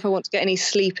 Yeah. Not if I want to get any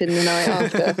sleep in the night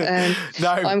after. No.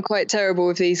 I'm quite terrible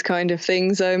with these kind of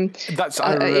things. I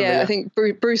think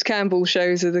Bruce Campbell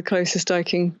shows are the closest I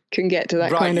can can get to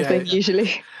that kind of thing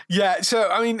usually. Yeah, so,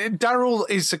 I mean, Daryl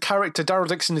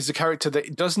Dixon is a character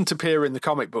that doesn't appear in the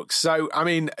comic books. So, I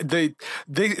mean,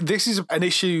 this is an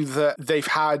issue that they've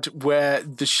had where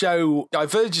the show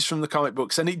diverges from the comic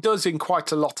books, and it does in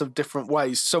quite a lot of different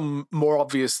ways, some more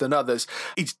obvious than others.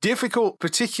 It's difficult,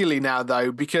 particularly now,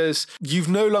 though, because you've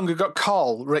no longer got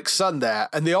Carl, Rick's son, there,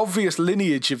 and the obvious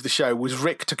lineage of the show was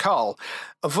Rick to Carl.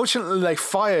 Unfortunately, they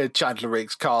fired Chandler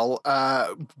Riggs, Carl,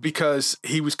 because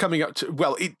he was coming up to,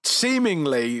 well,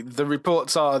 seemingly the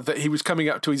reports are that he was coming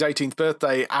up to his 18th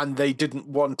birthday and they didn't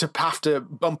want to have to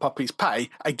bump up his pay.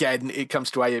 Again, it comes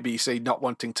to ABC not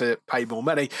wanting to pay more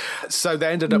money. So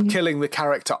they ended up killing the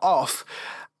character off.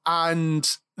 And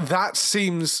that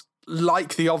seems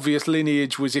like the obvious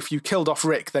lineage was if you killed off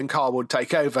Rick, then Carl would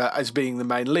take over as being the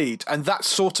main lead. And that's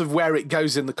sort of where it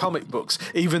goes in the comic books,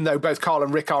 even though both Carl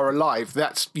and Rick are alive.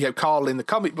 That's, Carl in the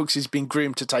comic books is being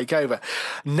groomed to take over.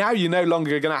 Now you're no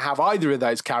longer going to have either of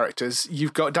those characters.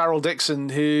 You've got Daryl Dixon,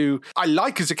 who I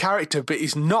like as a character, but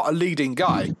he's not a leading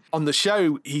guy. On the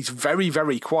show, he's very,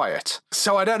 very quiet.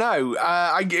 So I don't know.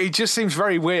 It just seems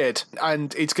very weird.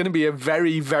 And it's going to be a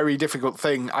very, very difficult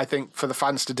thing, I think, for the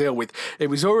fans to deal with. It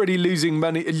was already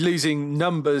losing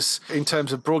numbers in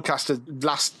terms of broadcasted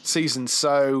last season.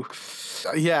 So,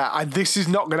 yeah, this is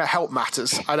not going to help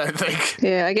matters, I don't think.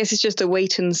 Yeah, I guess it's just a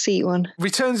wait and see one.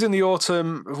 Returns in the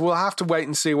autumn. We'll have to wait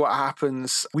and see what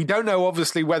happens. We don't know,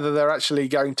 obviously, whether they're actually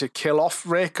going to kill off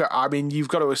Rick. I mean, you've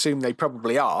got to assume they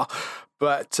probably are.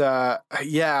 But, Andrew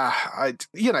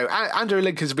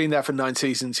Lincoln's been there for 9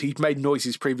 seasons. He'd made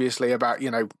noises previously about,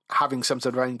 having some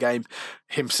sort of end game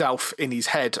himself in his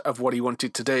head of what he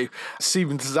wanted to do.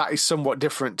 Seems that is somewhat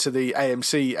different to the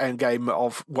AMC end game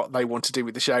of what they want to do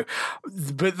with the show.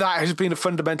 But that has been a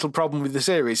fundamental problem with the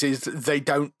series, is that they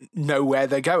don't know where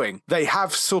they're going. They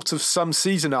have sort of some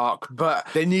season arc, but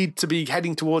they need to be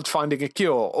heading towards finding a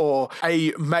cure or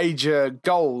a major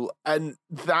goal. And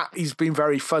that has been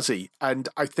very fuzzy. And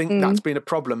I think that's been a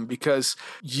problem because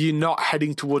you're not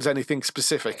heading towards anything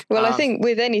specific. Well, I think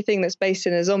with anything that's based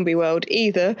in a zombie world,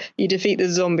 either you defeat the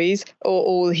zombies or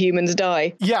all humans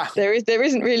die. Yeah. There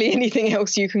isn't really anything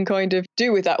else you can kind of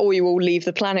do with that, or you all leave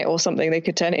the planet or something. They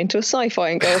could turn it into a sci-fi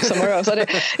and go off somewhere else. I don't,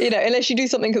 unless you do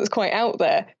something that's quite out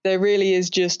there really is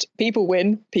just people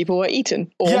win, people are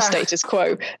eaten, or status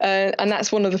quo. And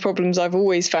that's one of the problems I've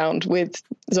always found with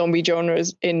zombie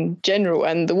genres in general.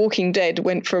 And The Walking Dead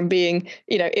went from being,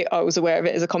 I was aware of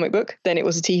it as a comic book, then it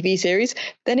was a TV series,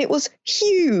 then it was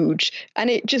huge, and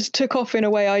it just took off in a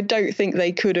way I don't think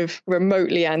they could have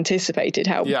remotely anticipated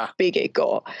how big it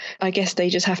got. I guess they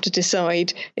just have to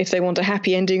decide if they want a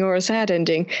happy ending or a sad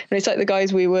ending. And it's like the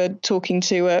guys we were talking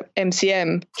to at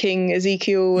MCM, King,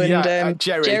 Ezekiel, and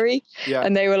Jerry. Yeah.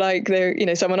 And they were like,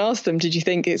 someone asked them, did you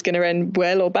think it's going to end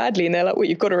well or badly? And they're like, well,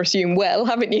 you've got to assume well,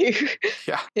 haven't you?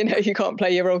 Yeah. You can't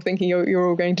play your role thinking you're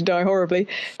all going to die horribly.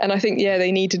 And I think,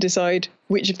 they need to decide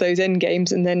which of those end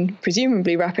games and then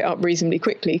presumably wrap it up reasonably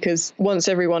quickly, because once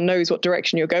everyone knows what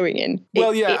direction you're going in,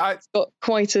 it's got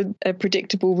quite a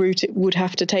predictable route it would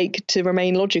have to take to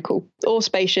remain logical. Or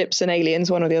spaceships and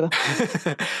aliens, one or the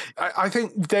other. I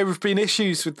think there have been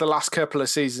issues with the last couple of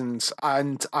seasons,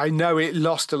 and I know it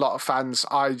lost a lot of fans.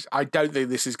 I don't think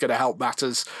this is going to help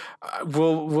matters.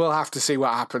 We'll have to see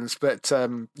what happens, but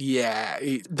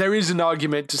there is an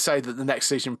argument to say that the next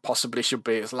season possibly should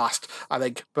be its last, I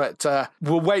think, but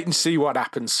we'll wait and see what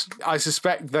happens. I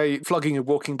suspect they flogging a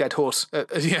Walking Dead horse,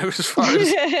 as far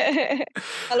as...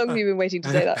 How long have you been waiting to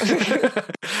say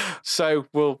that? So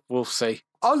we'll see.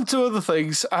 On to other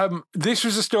things. This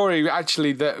was a story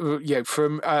actually that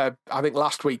from I think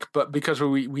last week, but because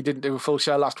we didn't do a full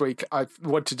show last week, I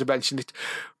wanted to mention it.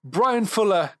 Bryan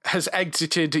Fuller has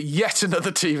exited yet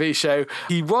another TV show.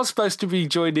 He was supposed to be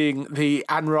joining the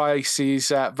Anne Rice's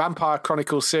Vampire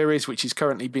Chronicles series, which is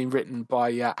currently being written by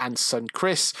Anne's son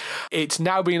Chris. It's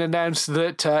now been announced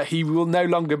that he will no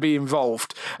longer be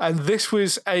involved, and this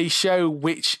was a show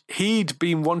which he'd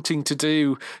been wanting to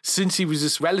do since he was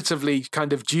this relatively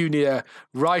kind of junior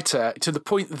writer, to the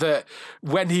point that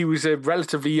when he was a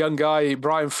relatively young guy,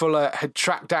 Bryan Fuller had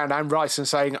tracked down Anne Rice and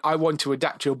saying, I want to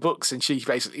adapt your books, and she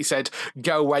basically said,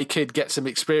 go away kid, get some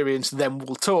experience, then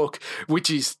we'll talk, which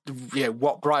is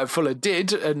what Bryan Fuller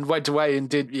did, and went away and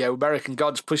did American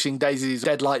Gods, Pushing Daisies,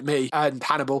 Dead Like Me, and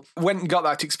Hannibal. Went and got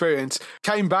that experience,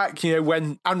 came back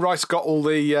when Anne Rice got all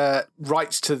the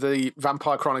rights to the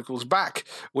Vampire Chronicles back,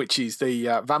 which is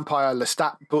the Vampire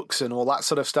Lestat books and all that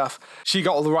sort of stuff. She he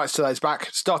got all the rights to those back,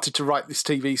 started to write this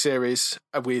TV series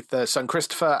with son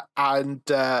Christopher, and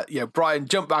Brian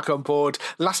jumped back on board,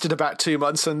 lasted about 2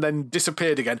 months, and then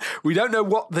disappeared again. We don't know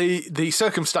what the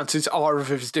circumstances are of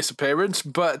his disappearance,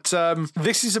 but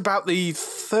this is about the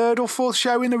 3rd or 4th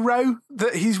show in a row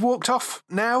that he's walked off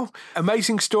now.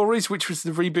 Amazing Stories, which was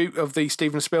the reboot of the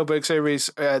Steven Spielberg series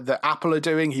that Apple are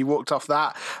doing, he walked off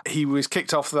that. He was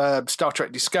kicked off Star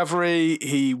Trek Discovery.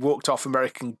 He walked off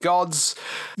American Gods.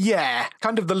 Yeah,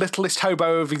 kind of the littlest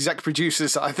hobo of exec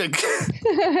producers, I think.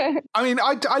 I mean,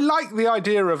 I like the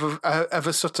idea of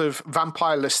a sort of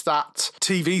Vampire Lestat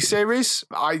TV series.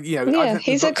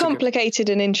 He's a complicated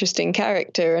and interesting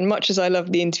character, and much as I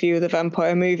love the interview with the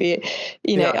vampire movie,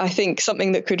 I think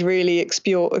something that could really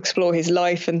explore his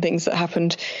life and things that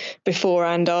happened before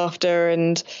and after,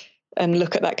 and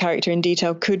look at that character in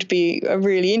detail could be a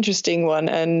really interesting one,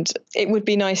 and it would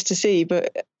be nice to see,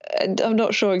 but I'm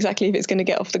not sure exactly if it's going to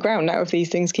get off the ground now if these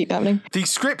things keep happening. The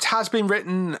script has been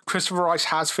written. Christopher Rice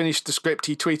has finished the script.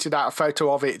 He tweeted out a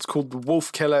photo of it. It's called The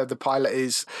Wolf Killer, the pilot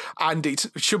is. And it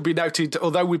should be noted,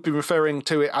 although we've been referring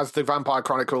to it as The Vampire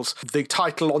Chronicles, the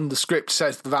title on the script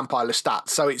says The Vampire Lestat.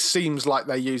 So it seems like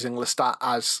they're using Lestat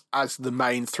as the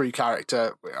main through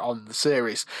character on the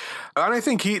series. And I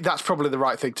think that's probably the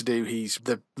right thing to do. He's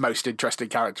the most interesting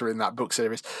character in that book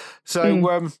series.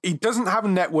 So he doesn't have a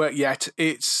network yet.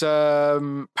 It's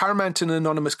Paramount and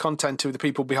Anonymous Content, who are the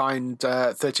people behind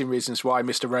 13 Reasons Why,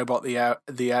 Mr. Robot, the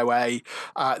OA.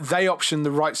 They optioned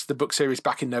the rights to the book series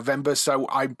back in November, so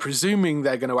I'm presuming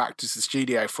they're going to act as the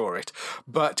studio for it,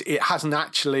 but it hasn't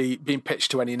actually been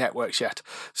pitched to any networks yet.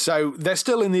 So they're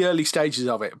still in the early stages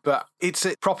of it, but it's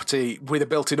a property with a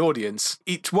built-in audience.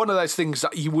 It's one of those things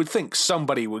that you would think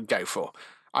somebody would go for.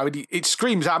 It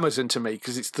screams Amazon to me,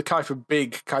 because it's the type of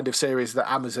big kind of series that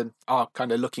Amazon are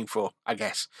kind of looking for, I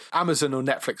guess. Amazon or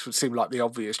Netflix would seem like the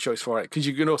obvious choice for it, because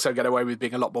you can also get away with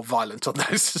being a lot more violent on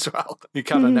those as well. You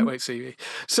can on network TV.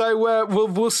 So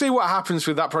we'll see what happens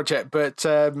with that project. But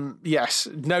yes,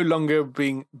 no longer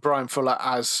being Brian Fuller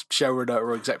as showrunner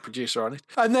or exec producer on it.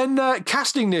 And then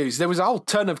casting news. There was a whole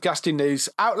ton of casting news.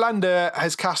 Outlander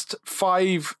has cast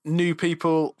 5 new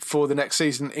people for the next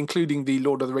season, including the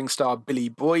Lord of the Rings star Billy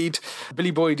Boyd. Billy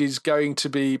Boyd is going to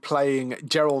be playing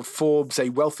Gerald Forbes, a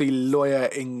wealthy lawyer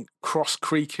in Cross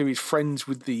Creek who is friends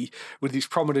with his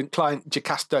prominent client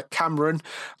Jocasta Cameron,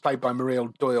 played by Maria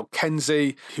Doyle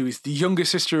Kenzie, who is the younger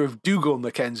sister of Dougal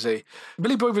Mackenzie.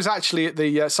 Billy Boyd was actually at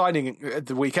the signing at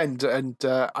the weekend, and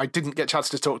I didn't get a chance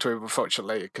to talk to him,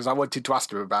 unfortunately, because I wanted to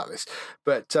ask him about this.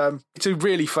 But it's a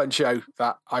really fun show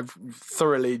that I've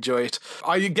thoroughly enjoyed.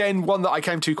 One that I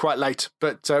came to quite late,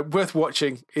 but worth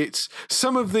watching. It's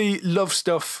some of the love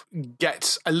stuff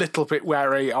gets a little bit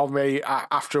wary of me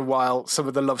after a while, some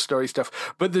of the love story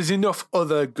stuff, but there's enough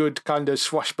other good kind of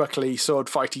swashbuckly sword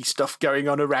fighty stuff going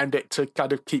on around it to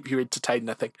kind of keep you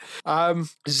entertained, I think.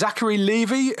 Zachary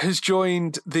Levi has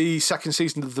joined the second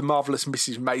season of The Marvelous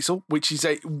Mrs. Maisel, which is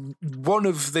one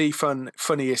of the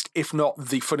funniest, if not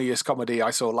the funniest comedy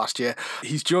I saw last year.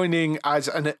 He's joining as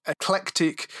an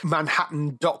eclectic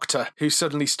Manhattan doctor who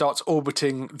suddenly starts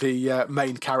orbiting the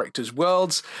main character's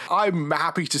worlds. I'm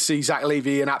happy to see Zach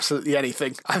Levi in absolutely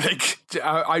anything. I think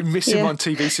I miss him on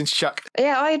TV since Chuck.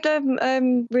 Yeah, I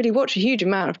really watch a huge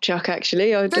amount of Chuck,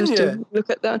 actually. I just look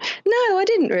at that. No, I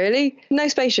didn't really. No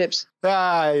spaceships.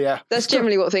 Yeah. That's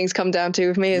generally what things come down to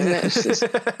with me, isn't it? It's just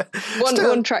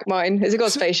one track mind. Has it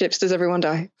got spaceships? Does everyone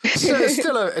die?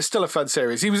 Still a fun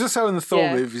series. He was also in the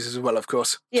Thor movies as well, of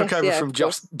course. Yes, took over from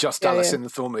Joss Dallas in the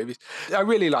Thor movies. I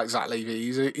really like Zach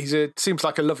Levi. He's seems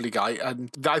like a lovely guy,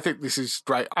 and I think this is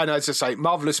great. And as I say,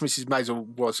 Marvelous Mrs. Maisel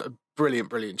was a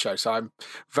brilliant show, so I'm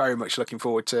very much looking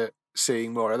forward to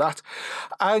seeing more of that.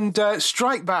 And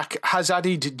Strike Back has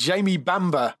added Jamie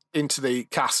Bamber into the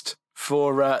cast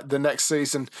for the next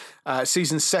season,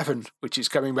 season 7, which is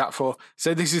coming back for.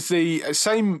 So this is the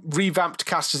same revamped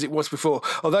cast as it was before,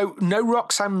 although no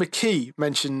Roxanne McKee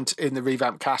mentioned in the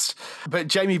revamped cast, but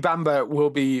Jamie Bamber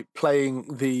will be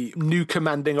playing the new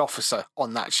commanding officer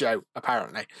on that show,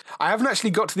 apparently. I haven't actually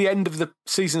got to the end of the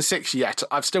season 6 yet.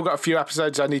 I've still got a few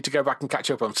episodes I need to go back and catch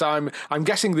up on, so I'm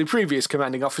guessing the previous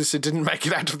commanding officer didn't make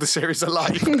it out of the series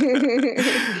alive.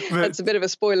 That's a bit of a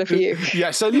spoiler for you.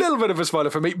 Yes, a little bit of a spoiler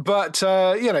for me, but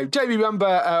Jamie Bamber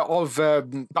of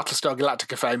Battlestar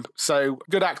Galactica fame, so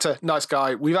good actor, nice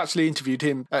guy. We've actually interviewed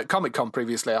him at Comic-Con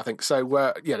previously, I think,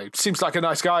 so seems like a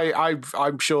nice guy.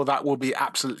 I'm sure that will be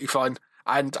absolutely fine.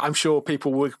 And I'm sure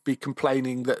people will be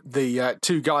complaining that the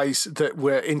 2 guys that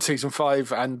were in season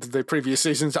 5 and the previous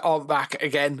seasons aren't back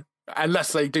again.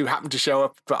 unless they do happen to show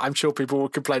up, but I'm sure people will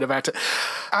complain about it.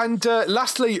 And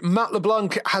lastly, Matt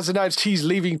LeBlanc has announced he's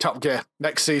leaving Top Gear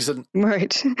next season.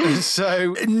 Right.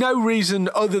 So no reason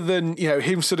other than,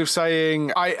 him sort of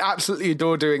saying, I absolutely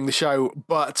adore doing the show,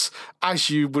 but as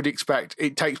you would expect,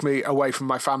 it takes me away from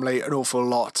my family an awful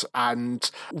lot. And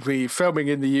we're filming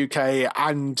in the UK,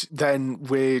 and then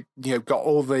we're, got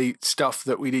all the stuff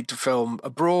that we need to film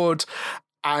abroad.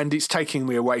 And it's taking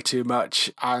me away too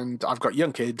much, and I've got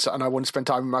young kids, and I want to spend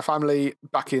time with my family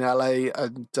back in LA,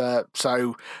 and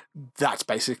so that's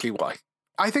basically why.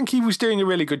 I think he was doing a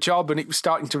really good job, and it was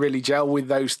starting to really gel with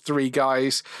those three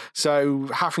guys, so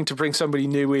having to bring somebody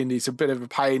new in is a bit of a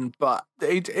pain, but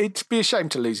it'd be a shame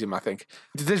to lose him, I think.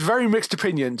 There's very mixed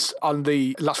opinions on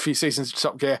the last few seasons of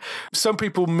Top Gear. Some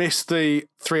people miss the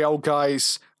three old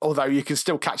guys, although you can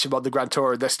still catch them on the Grand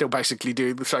Tour, and they're still basically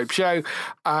doing the same show.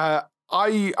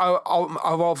 I'm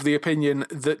of the opinion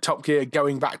that Top Gear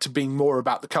going back to being more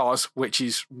about the cars, which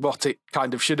is what it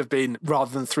kind of should have been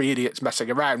rather than three idiots messing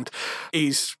around,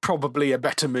 is probably a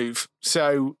better move.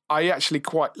 So I actually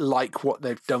quite like what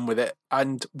they've done with it.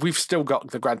 And we've still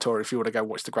got the Grand Tour if you want to go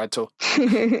watch the Grand Tour.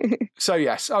 So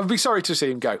yes, I'd be sorry to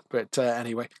see him go. But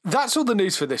anyway, that's all the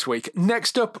news for this week.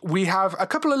 Next up, we have a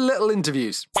couple of little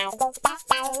interviews.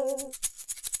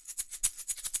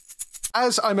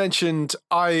 As I mentioned,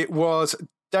 I was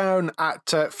down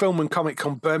at Film and Comic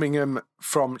Con Birmingham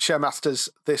from Sharemasters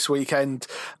this weekend.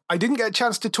 I didn't get a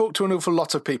chance to talk to an awful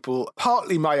lot of people,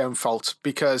 partly my own fault,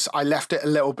 because I left it a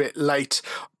little bit late,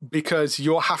 because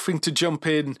you're having to jump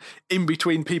in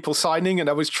between people signing, and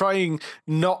I was trying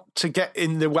not to get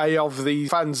in the way of the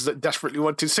fans that desperately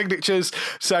wanted signatures,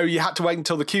 so you had to wait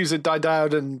until the queues had died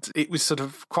down, and it was sort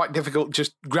of quite difficult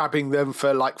just grabbing them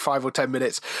for like 5 or 10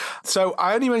 minutes. So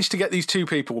I only managed to get these two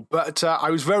people, but I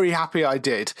was very happy I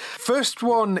did. First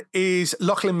one is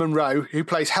Lachlan Monroe, who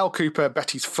plays Hal Cooper,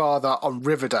 Betty's father on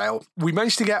Riverdale. We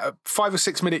managed to get a 5 or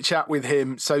 6 minute chat with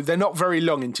him, so they're not very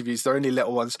long interviews, they're only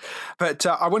little ones. But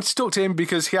I wanted to talk to him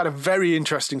because he had a very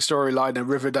interesting storyline in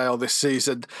Riverdale this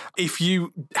season. If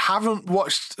you haven't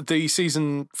watched the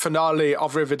season finale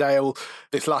of Riverdale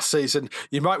this last season,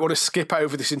 you might want to skip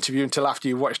over this interview until after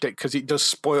you've watched it, because it does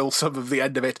spoil some of the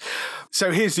end of it.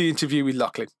 So here's the interview with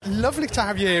Lachlan. Lovely to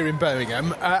have you here in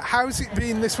Birmingham. How's it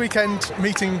been this weekend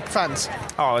meeting fans?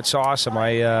 Oh, it's awesome.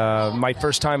 My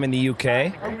first time in the UK,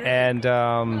 and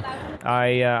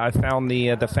I found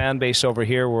the fan base over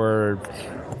here were,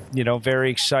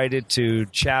 very excited to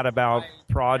chat about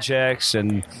projects,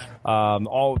 and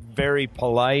all very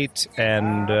polite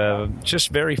and just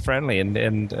very friendly, and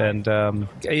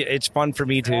it's fun for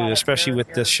me to, especially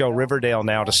with the show Riverdale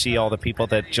now, to see all the people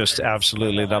that just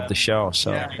absolutely love the show.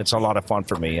 So it's a lot of fun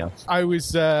for me. Yeah. I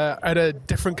was at a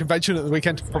different convention at the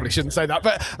weekend. Probably shouldn't say that,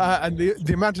 but and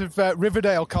the amount of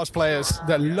Riverdale cosplayers,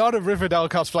 there are a lot of Riverdale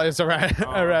cosplayers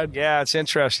around. Yeah, it's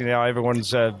interesting.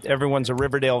 Everyone's a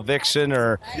Riverdale vixen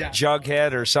or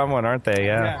Jughead or someone, aren't they?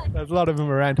 Yeah, there's a lot of them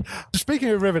around. Speaking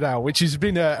of Riverdale, which has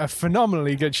been a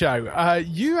phenomenally good show,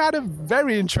 you had a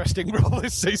very interesting role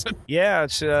this season. Yeah,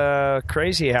 it's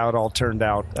crazy how it all turned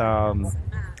out. But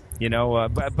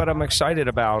I'm excited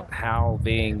about Hal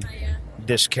being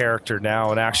this character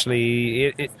now, and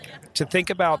actually to think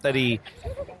about that he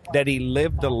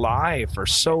lived a lie for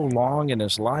so long in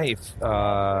his life.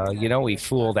 He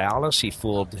fooled Alice, he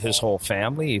fooled his whole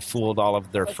family, he fooled all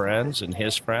of their friends and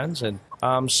his friends, and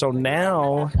so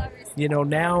now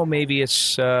maybe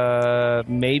it's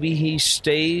maybe he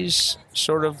stays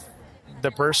sort of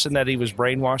the person that he was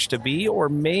brainwashed to be, or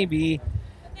maybe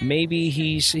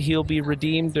he'll be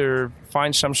redeemed or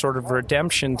find some sort of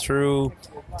redemption through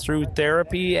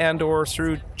therapy and or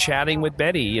through chatting with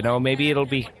Betty. Maybe it'll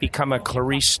become a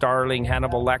Clarice Starling,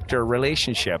 Hannibal Lecter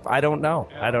relationship. I don't know.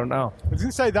 I was going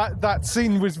to say that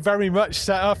scene was very much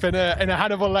set up in a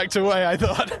Hannibal Lecter way, I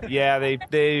thought. Yeah,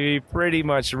 they pretty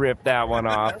much ripped that one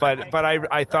off. But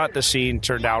I thought the scene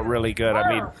turned out really good.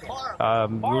 I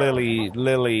mean,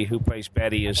 Lily, who plays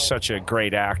Betty, is such a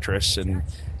great actress, and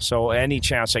so any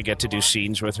chance I get to do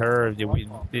scenes with her,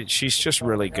 she's just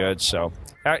really good. So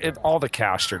all the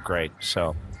cast are great.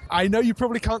 So I know you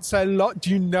probably can't say a lot.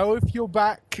 Do you know if you're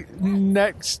back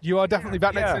next? You are definitely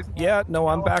back next season? Yeah, no,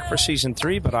 I'm back for season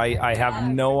 3, but I have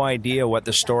no idea what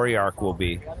the story arc will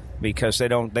be, because they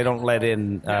don't let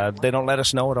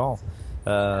us know at all.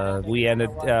 we ended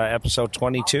episode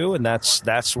 22, and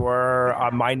that's where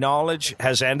my knowledge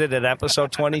has ended at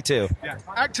episode 22. Yeah.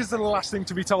 Actors are the last thing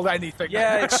to be told anything.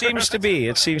 Yeah, it seems to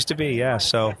be. Yeah,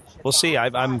 so we'll see.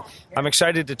 I'm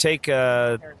excited to take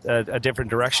a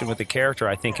different direction with the character.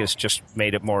 I think it's just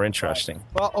made it more interesting.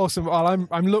 Well, awesome. Well,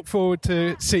 I'm look forward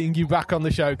to seeing you back on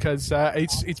the show, because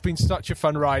it's been such a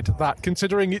fun ride. That,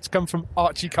 considering it's come from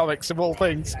Archie Comics of all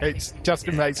things, it's just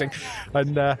amazing.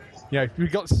 And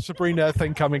we've got the Sabrina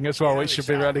thing coming as well, which should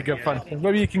be really good fun.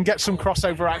 Maybe you can get some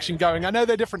crossover action going. I know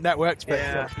they're different networks, but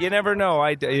you never know.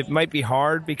 It might be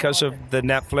hard because of the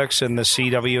Netflix and the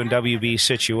CW and WB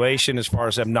situation, as far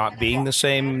as them not being the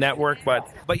same network. But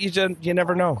you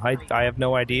never know. I have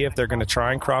no idea if they're going to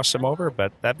try and cross them over,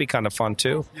 but that'd be kind of fun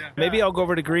too. Maybe I'll go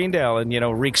over to Greendale and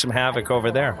wreak some havoc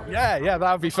over there. Yeah,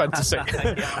 that would be fun to see.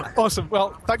 Awesome.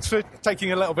 Well, thanks for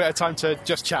taking a little bit of time to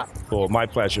just chat. Cool. My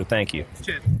pleasure. Thank you.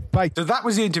 Cheers. Bye. So that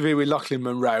was the interview with Lachlan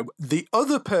Monroe. The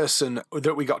other person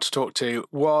that we got to talk to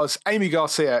was Amy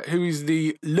Garcia, who is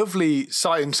the lovely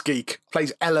science geek,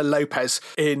 plays Ella Lopez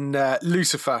in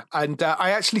Lucifer. And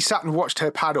I actually sat and watched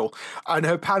her panel, and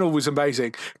her panel was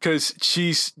amazing because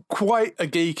she's quite a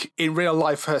geek in real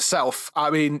life herself. I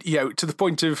mean, to the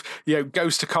point of,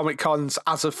 goes to Comic Cons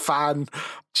as a fan.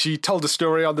 She told a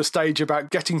story on the stage about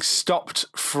getting stopped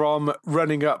from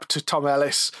running up to Tom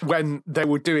Ellis when they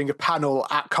were doing a panel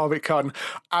at Comic-Con,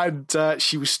 and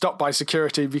she was stopped by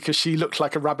security because she looked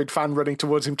like a rabid fan running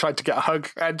towards him trying to get a hug,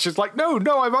 and she's like, no,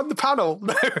 I'm on the panel.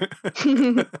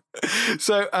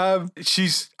 So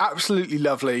she's absolutely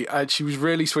lovely, and she was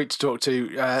really sweet to talk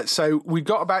to. So we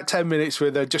got about 10 minutes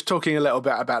with her just talking a little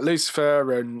bit about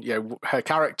Lucifer and her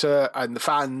character and the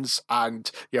fans and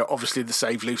obviously the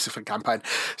Save Lucifer campaign.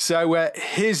 So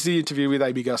here's the interview with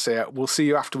Amy Garcia. We'll see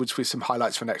you afterwards with some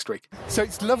highlights for next week. So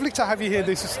it's lovely to have you here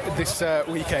this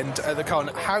weekend at the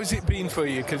con. How's it been for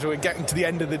you? Because we're getting to the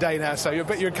end of the day now, so I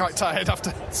bet you're quite tired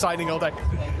after signing all day.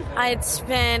 It's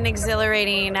been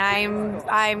exhilarating.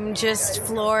 I'm just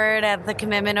floored at the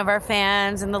commitment of our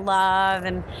fans and the love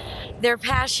and their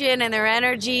passion and their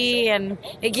energy, and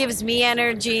it gives me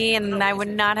energy, and I would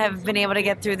not have been able to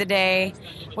get through the day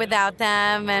without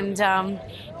them. And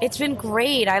it's been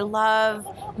great. I love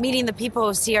meeting the people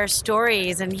who see our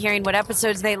stories and hearing what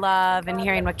episodes they love and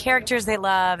hearing what characters they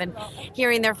love and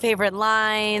hearing their favorite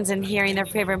lines and hearing their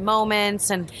favorite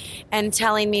moments and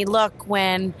telling me, look,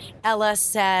 when Ella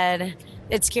said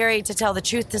it's scary to tell the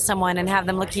truth to someone and have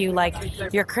them look at you like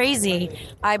you're crazy,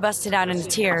 I busted out into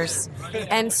tears.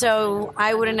 And so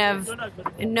I wouldn't have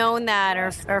known that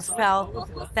or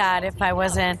felt that if I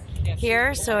wasn't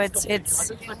here. So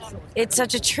it's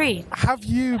such a treat. Have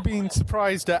you been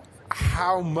surprised at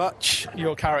how much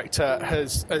your character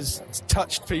has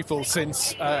touched people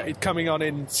since it coming on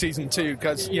in season 2?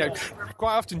 Because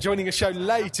quite often joining a show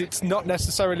late, it's not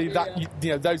necessarily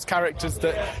that those characters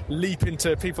that leap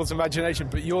into people's imagination,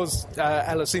 but yours,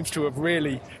 Ella, seems to have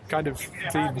really kind of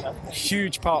been a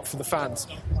huge part for the fans.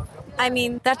 I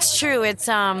mean, that's true. It's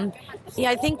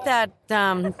I think that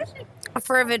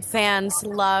fervent fans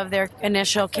love their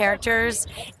initial characters,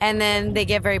 and then they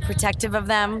get very protective of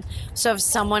them. So if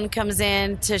someone comes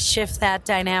in to shift that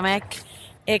dynamic,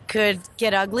 it could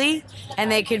get ugly,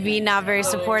 and they could be not very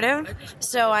supportive.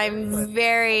 So I'm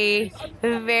very,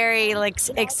 very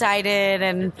excited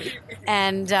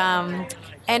and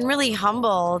really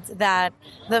humbled that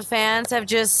the fans have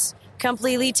just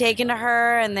completely taken to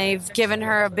her, and they've given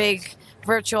her a big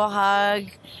virtual hug,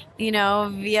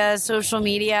 via social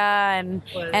media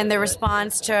and the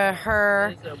response to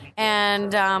her.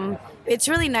 And it's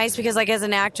really nice because, as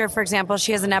an actor, for example,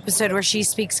 she has an episode where she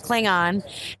speaks Klingon,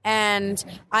 and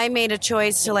I made a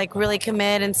choice to really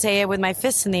commit and say it with my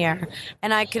fists in the air.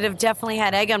 And I could have definitely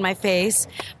had egg on my face,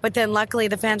 but then luckily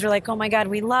the fans were like, oh my God,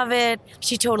 we love it.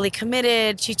 She totally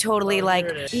committed. She totally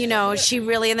she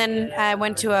really, and then I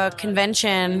went to a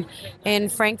convention in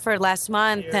Frankfurt last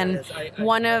month, and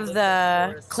one of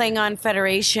the Klingon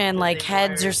Federation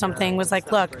heads or something was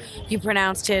like, look, you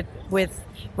pronounced it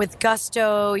with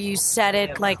gusto, you said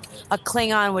it like a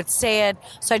Klingon would say it,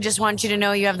 so I just want you to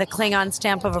know you have the Klingon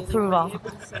stamp of approval.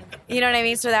 You know what I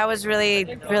mean? So that was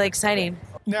really, really exciting.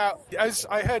 Now, as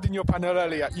I heard in your panel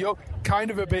earlier, you're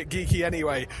kind of a bit geeky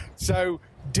anyway, so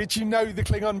did you know the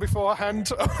Klingon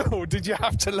beforehand, or did you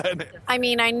have to learn it? I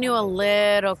mean, I knew a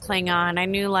little Klingon. I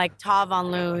knew Ta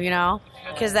Von Lu,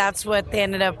 because that's what they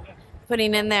ended up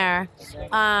putting in there.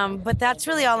 But that's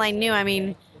really all I knew. I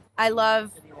mean, I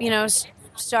love,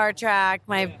 Star Trek.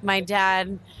 My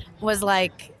dad was a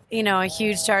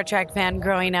huge Star Trek fan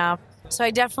growing up. So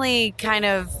I definitely kind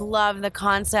of love the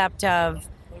concept of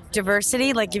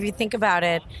diversity. Like, if you think about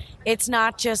it, it's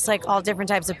not just like all different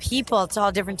types of people, it's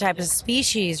all different types of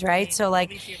species, right? So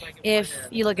like if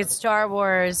you look at Star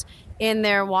Wars, in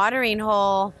their watering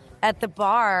hole at the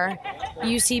bar,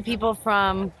 you see people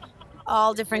from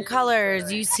all different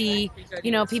colors. You see,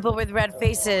 people with red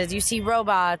faces. You see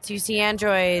robots. You see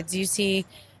androids. You see,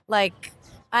 like,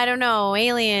 I don't know,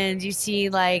 aliens. You see,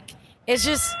 like, it's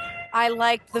just, I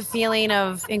like the feeling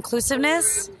of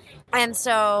inclusiveness. And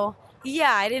so,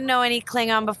 yeah, I didn't know any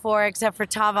Klingon before except for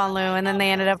Tavallu, and then they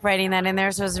ended up writing that in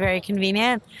there, so it was very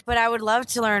convenient. But I would love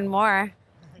to learn more.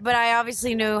 But I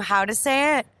obviously knew how to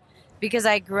say it because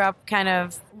I grew up kind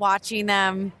of watching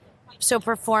them. So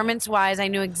performance-wise, I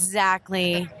knew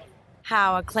exactly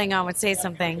how a Klingon would say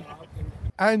something.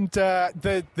 And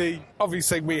the obvious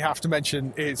thing we have to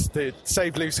mention is the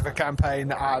Save Lucifer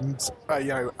campaign, and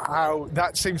how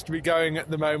that seems to be going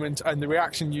at the moment, and the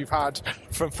reaction you've had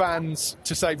from fans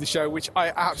to Save the Show, which I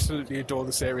absolutely adore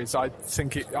the series. I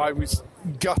was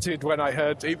gutted when I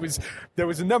heard there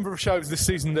was a number of shows this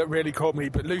season that really caught me,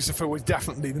 but Lucifer was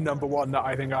definitely the number one that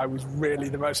I think I was really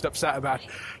the most upset about.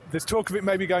 There's talk of it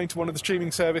maybe going to one of the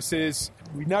streaming services.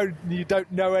 We know you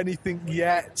don't know anything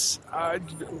yet.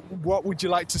 What would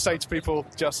you like to say to people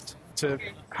just to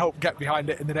help get behind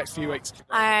it in the next few weeks?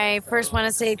 I first want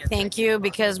to say thank you,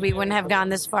 because we wouldn't have gone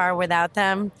this far without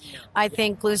them. I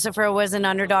think Lucifer was an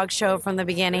underdog show from the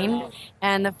beginning,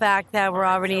 and the fact that we're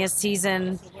already a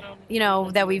season,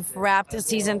 that we've wrapped a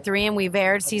season 3 and we've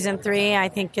aired season 3, I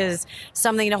think is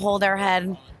something to hold our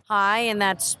head high, and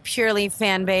that's purely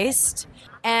fan-based.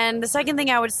 And the second thing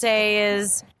I would say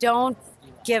is don't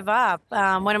give up.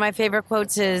 One of my favorite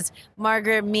quotes is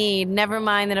Margaret Mead, never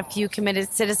mind that a few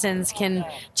committed citizens can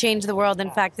change the world. In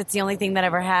fact, it's the only thing that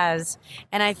ever has.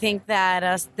 And I think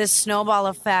that this snowball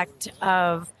effect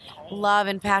of love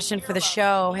and passion for the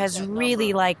show has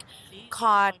really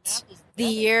caught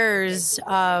the ears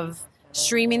of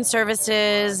streaming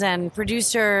services and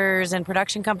producers and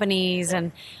production companies.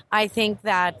 And I think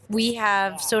that we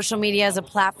have social media as a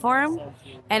platform,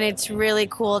 and it's really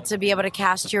cool to be able to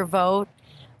cast your vote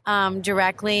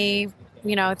directly,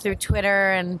 through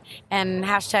Twitter and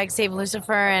hashtag Save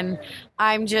Lucifer. And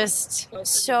I'm just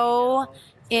so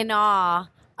in awe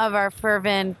of our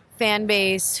fervent fan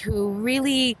base who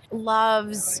really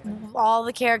loves all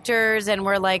the characters, and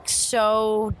we're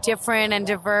so different and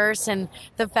diverse. And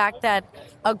the fact that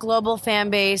a global fan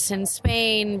base in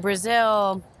Spain,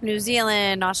 Brazil, New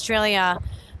Zealand, Australia,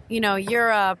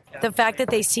 Europe, the fact that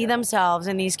they see themselves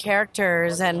in these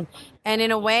characters, and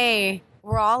in a way,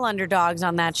 we're all underdogs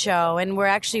on that show, and we're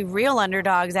actually real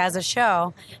underdogs as a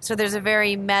show. So there's a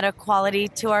very meta quality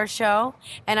to our show,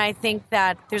 and I think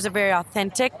that there's a very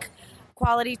authentic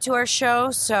quality to our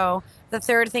show. So the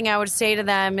third thing I would say to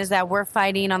them is that we're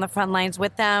fighting on the front lines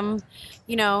with them.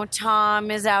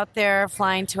 Tom is out there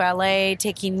flying to LA,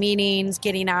 taking meetings,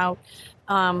 getting out,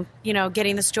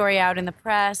 getting the story out in the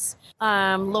press.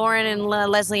 Lauren and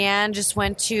Leslie Ann just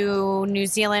went to New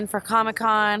Zealand for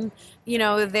Comic-Con.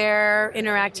 They're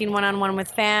interacting one-on-one with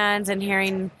fans and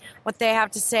hearing what they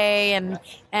have to say. And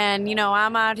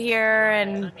I'm out here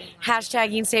and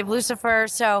hashtagging Save Lucifer.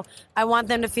 So I want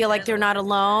them to feel like they're not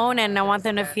alone, and I want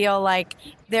them to feel like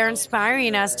they're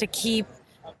inspiring us to keep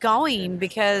going,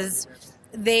 because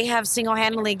they have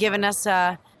single-handedly given us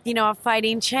a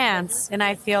fighting chance. And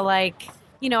I feel like,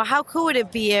 how cool would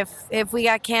it be if we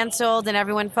got canceled and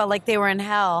everyone felt like they were in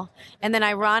hell? And then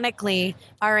ironically,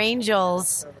 our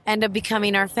angels end up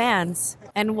becoming our fans.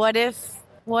 And what if,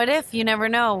 you never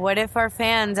know, what if our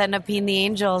fans end up being the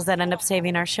angels that end up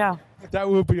saving our show? That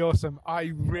would be awesome.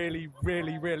 I really,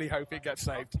 really, really hope it gets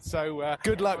saved. So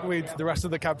good luck with the rest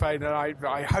of the campaign, and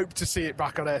I hope to see it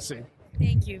back on air soon.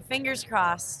 Thank you. Fingers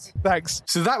crossed. Thanks.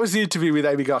 So that was the interview with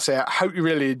Amy Garcia. I hope you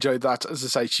really enjoyed that. As I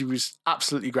say, she was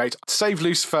absolutely great. Save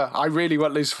Lucifer. I really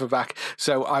want Lucifer back.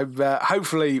 So I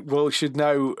hopefully should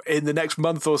know in the next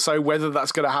month or so whether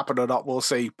that's going to happen or not. We'll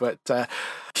see. But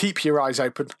keep your eyes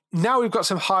open. Now we've got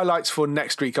some highlights for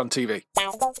next week on TV.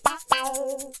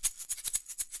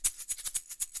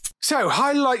 So,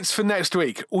 highlights for next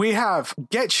week. We have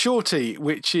Get Shorty,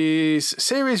 which is a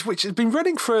series which has been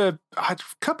running for a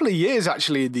couple of years,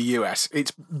 actually, in the US.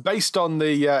 It's based on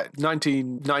the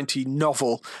 1990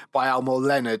 novel by Elmore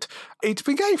Leonard. It's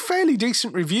been getting fairly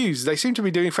decent reviews. They seem to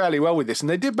be doing fairly well with this. And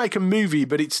they did make a movie,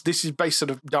 but this is based sort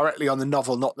of directly on the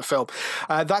novel, not the film.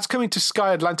 That's coming to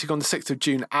Sky Atlantic on the 6th of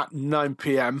June at 9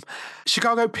 p.m.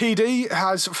 Chicago PD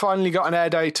has finally got an air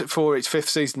date for its 5th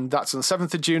season. That's on the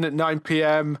 7th of June at 9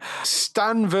 p.m.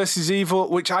 Stan vs. Evil,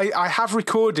 which I have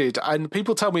recorded, and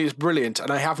people tell me it's brilliant,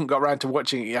 and I haven't got around to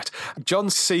watching it yet. John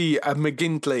C.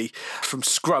 McGinley from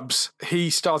Scrubs, he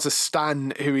stars as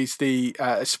Stan, who is the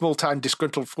small-town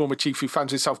disgruntled former chief who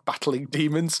finds himself battling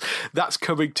demons. That's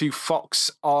coming to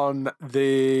Fox on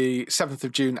the 7th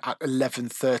of June at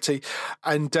 11:30.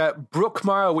 And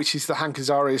Brookmire, which is the Hank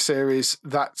Azaria series,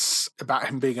 that's about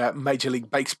him being a Major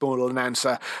League Baseball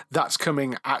announcer. That's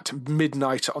coming at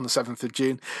midnight on the 7th of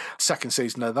June. Second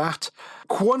season of that.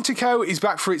 Quantico is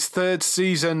back for its third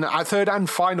and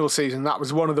final season. That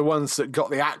was one of the ones that got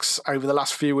the axe over the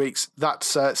last few weeks.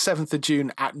 That's 7th of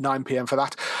June at 9 p.m. for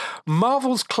that.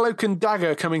 Marvel's Cloak and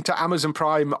Dagger coming to Amazon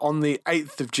Prime on the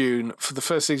 8th of June for the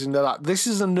first season of that. This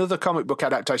is another comic book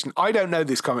adaptation. I don't know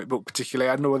this comic book particularly.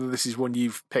 I don't know whether this is one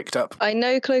you've picked up. I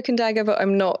know Cloak and Dagger, but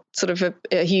I'm not sort of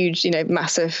a huge,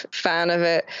 massive fan of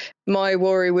it. My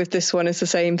worry with this one is the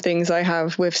same things I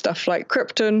have with stuff like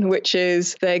Krypton, which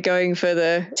is they're going for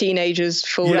the teenagers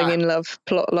falling in love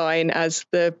plot line as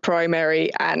the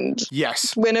primary. And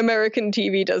when American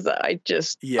TV does that,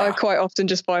 I quite often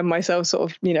just find myself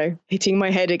sort of, hitting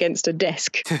my head against a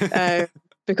desk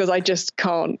because I just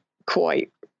can't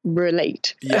quite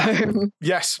relate.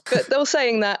 Yes. But they're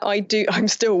saying that I'm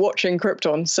still watching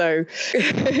Krypton, so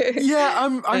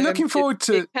I'm looking forward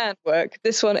to it. Can work.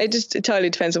 This one, it just entirely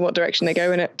depends on what direction they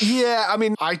go in it. Yeah, I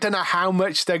mean, I don't know how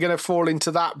much they're going to fall into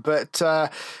that, but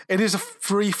it is a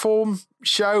freeform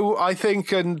show, I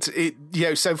think, and so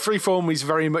Freeform is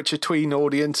very much a tween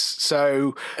audience,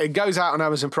 so it goes out on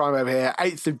Amazon Prime over here,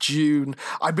 8th of June.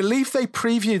 I believe they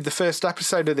previewed the first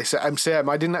episode of this at MCM.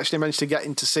 I didn't actually manage to get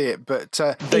in to see it, but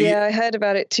I heard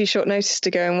about it too short notice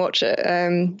to go and watch it,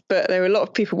 but there were a lot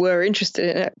of people were interested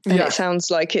in it, and it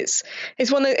sounds like it's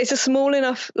a small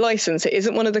enough license. It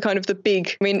isn't one of the kind of the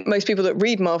big, I mean, most people that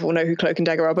read Marvel know who Cloak and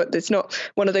Dagger are, but it's not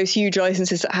one of those huge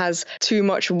licenses that has too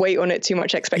much weight on it, too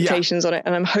much expectations on it,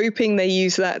 and I'm hoping they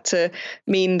use that to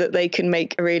mean that they can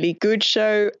make a really good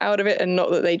show out of it and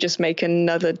not that they just make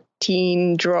another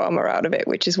teen drama out of it,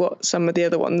 which is what some of the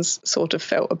other ones sort of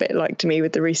felt a bit like to me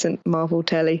with the recent Marvel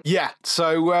telly. Yeah,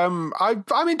 so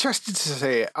I'm interested to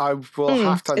see it. I will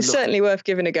have to. It's certainly worth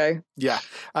giving a go. Yeah,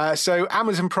 so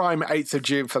Amazon Prime 8th of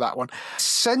June for that one.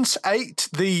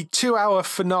 Sense8, the 2-hour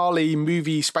finale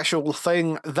movie special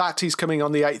thing, that is coming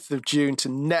on the 8th of June to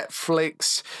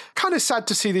Netflix. Kind of sad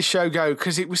to see this show go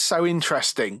because it was so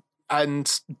interesting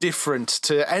and different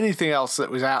to anything else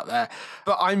that was out there.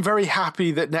 But I'm very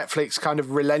happy that Netflix kind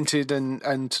of relented and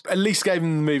at least gave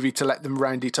them the movie to let them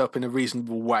round it up in a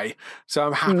reasonable way. So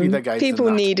I'm happy they gave people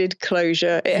them that. Needed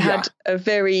closure. It had a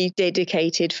very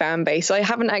dedicated fan base. I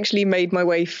haven't actually made my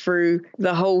way through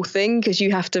the whole thing because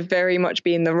you have to very much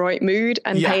be in the right mood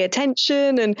and pay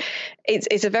attention. And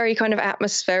it's a very kind of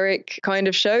atmospheric kind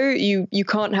of show. You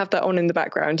can't have that on in the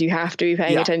background. You have to be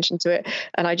paying attention to it.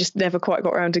 And I just never quite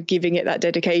got around to giving it that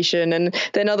dedication, and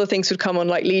then other things would come on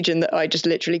like Legion that I just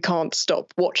literally can't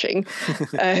stop watching,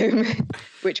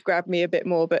 which grabbed me a bit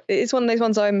more. But it's one of those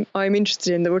ones I'm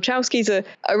interested in. The Wachowskis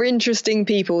are interesting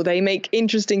people. They make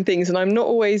interesting things, and I'm not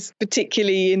always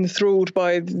particularly enthralled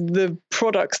by the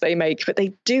products they make, but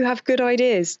they do have good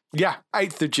ideas.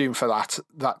 8th of June for that.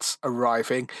 That's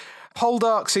arriving.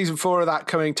 Poldark, season 4 of that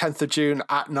coming 10th of June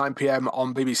at 9 p.m.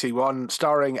 on BBC One,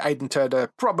 starring Aidan Turner,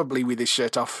 probably with his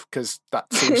shirt off, because that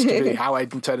seems to be how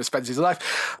Aidan Turner spends his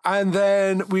life. And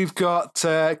then we've got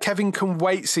Kevin Can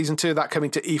Wait, season 2 of that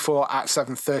coming to E4 at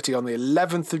 7:30 on the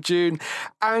 11th of June.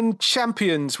 And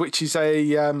Champions, which is a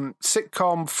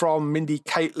sitcom from Mindy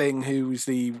Kaling, who is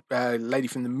the lady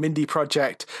from the Mindy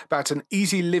Project, about an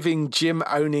easy living, gym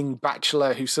owning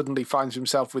bachelor who suddenly finds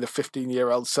himself with a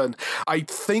 15-year-old son. I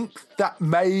think that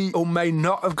may or may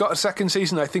not have got a second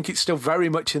season. I think it's still very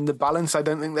much in the balance. I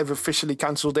don't think they've officially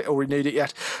cancelled it or renewed it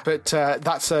yet, but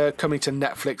that's coming to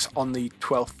Netflix on the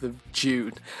 12th of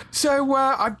June. So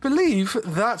I believe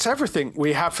that's everything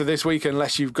we have for this week,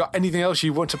 unless you've got anything else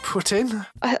you want to put in.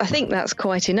 I think that's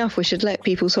quite enough. We should let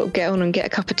people sort of get on and get a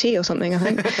cup of tea or something, I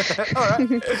think. All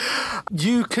right.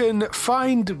 You can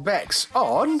find Bex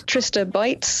on Trista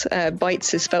Bytes.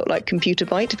 Bytes is spelt like computer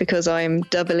byte because I'm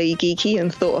doubly geeky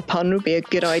and thought a pun would be a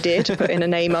good idea to put in a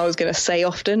name I was going to say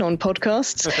often on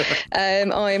podcasts.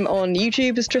 I'm on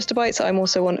YouTube as Trista Bytes. I'm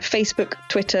also on Facebook,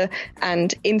 Twitter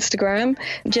and Instagram,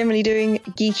 generally doing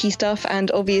geeky stuff,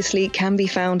 and obviously can be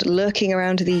found lurking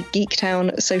around the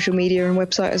Geektown social media and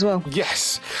website as well.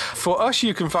 Yes. For us,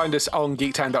 you can find us on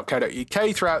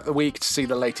geektown.co.uk throughout the week to see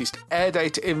the latest air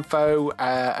date info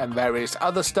and various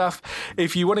other stuff.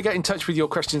 If you want to get in touch with your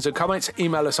questions and comments,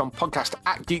 email us on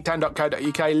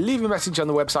podcast@geektown.co.uk, leave a message on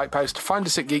the website website post. Find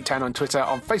us at Geektown on Twitter,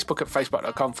 on Facebook at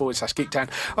facebook.com/Geektown,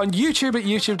 on YouTube at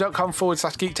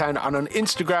youtube.com/Geektown, and on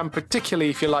Instagram, particularly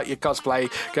if you like your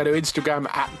cosplay, go to Instagram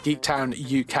at Geektown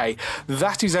UK.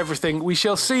 That is everything. We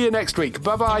shall see you next week.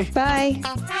 Bye-bye. Bye.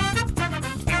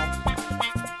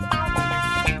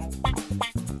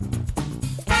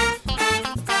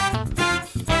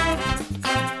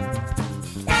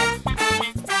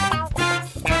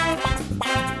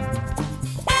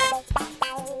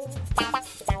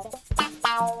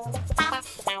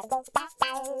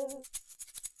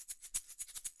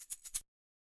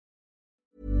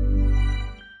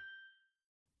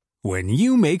 When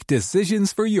you make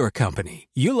decisions for your company,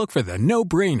 you look for the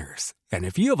no-brainers. And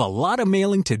if you have a lot of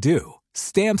mailing to do,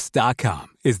 Stamps.com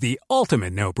is the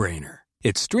ultimate no-brainer.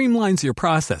 It streamlines your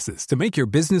processes to make your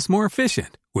business more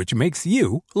efficient, which makes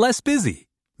you less busy.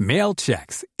 Mail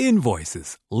checks,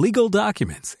 invoices, legal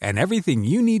documents, and everything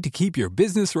you need to keep your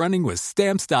business running with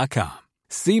Stamps.com.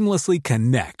 Seamlessly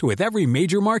connect with every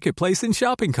major marketplace and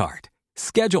shopping cart.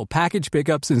 Schedule package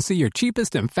pickups and see your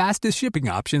cheapest and fastest shipping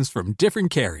options from different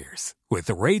carriers, with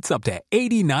rates up to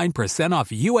 89% off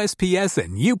USPS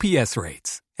and UPS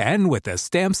rates. And with the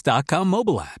Stamps.com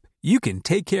mobile app, you can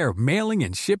take care of mailing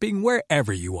and shipping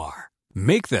wherever you are.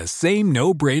 Make the same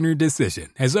no-brainer decision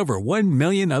as over 1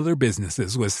 million other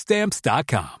businesses with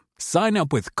Stamps.com. Sign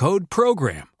up with code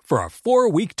PROGRAM for a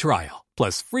 4-week trial,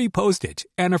 plus free postage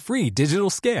and a free digital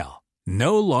scale.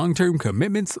 No long-term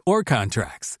commitments or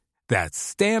contracts. That's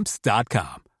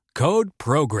Stamps.com. Code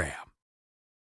PROGRAM.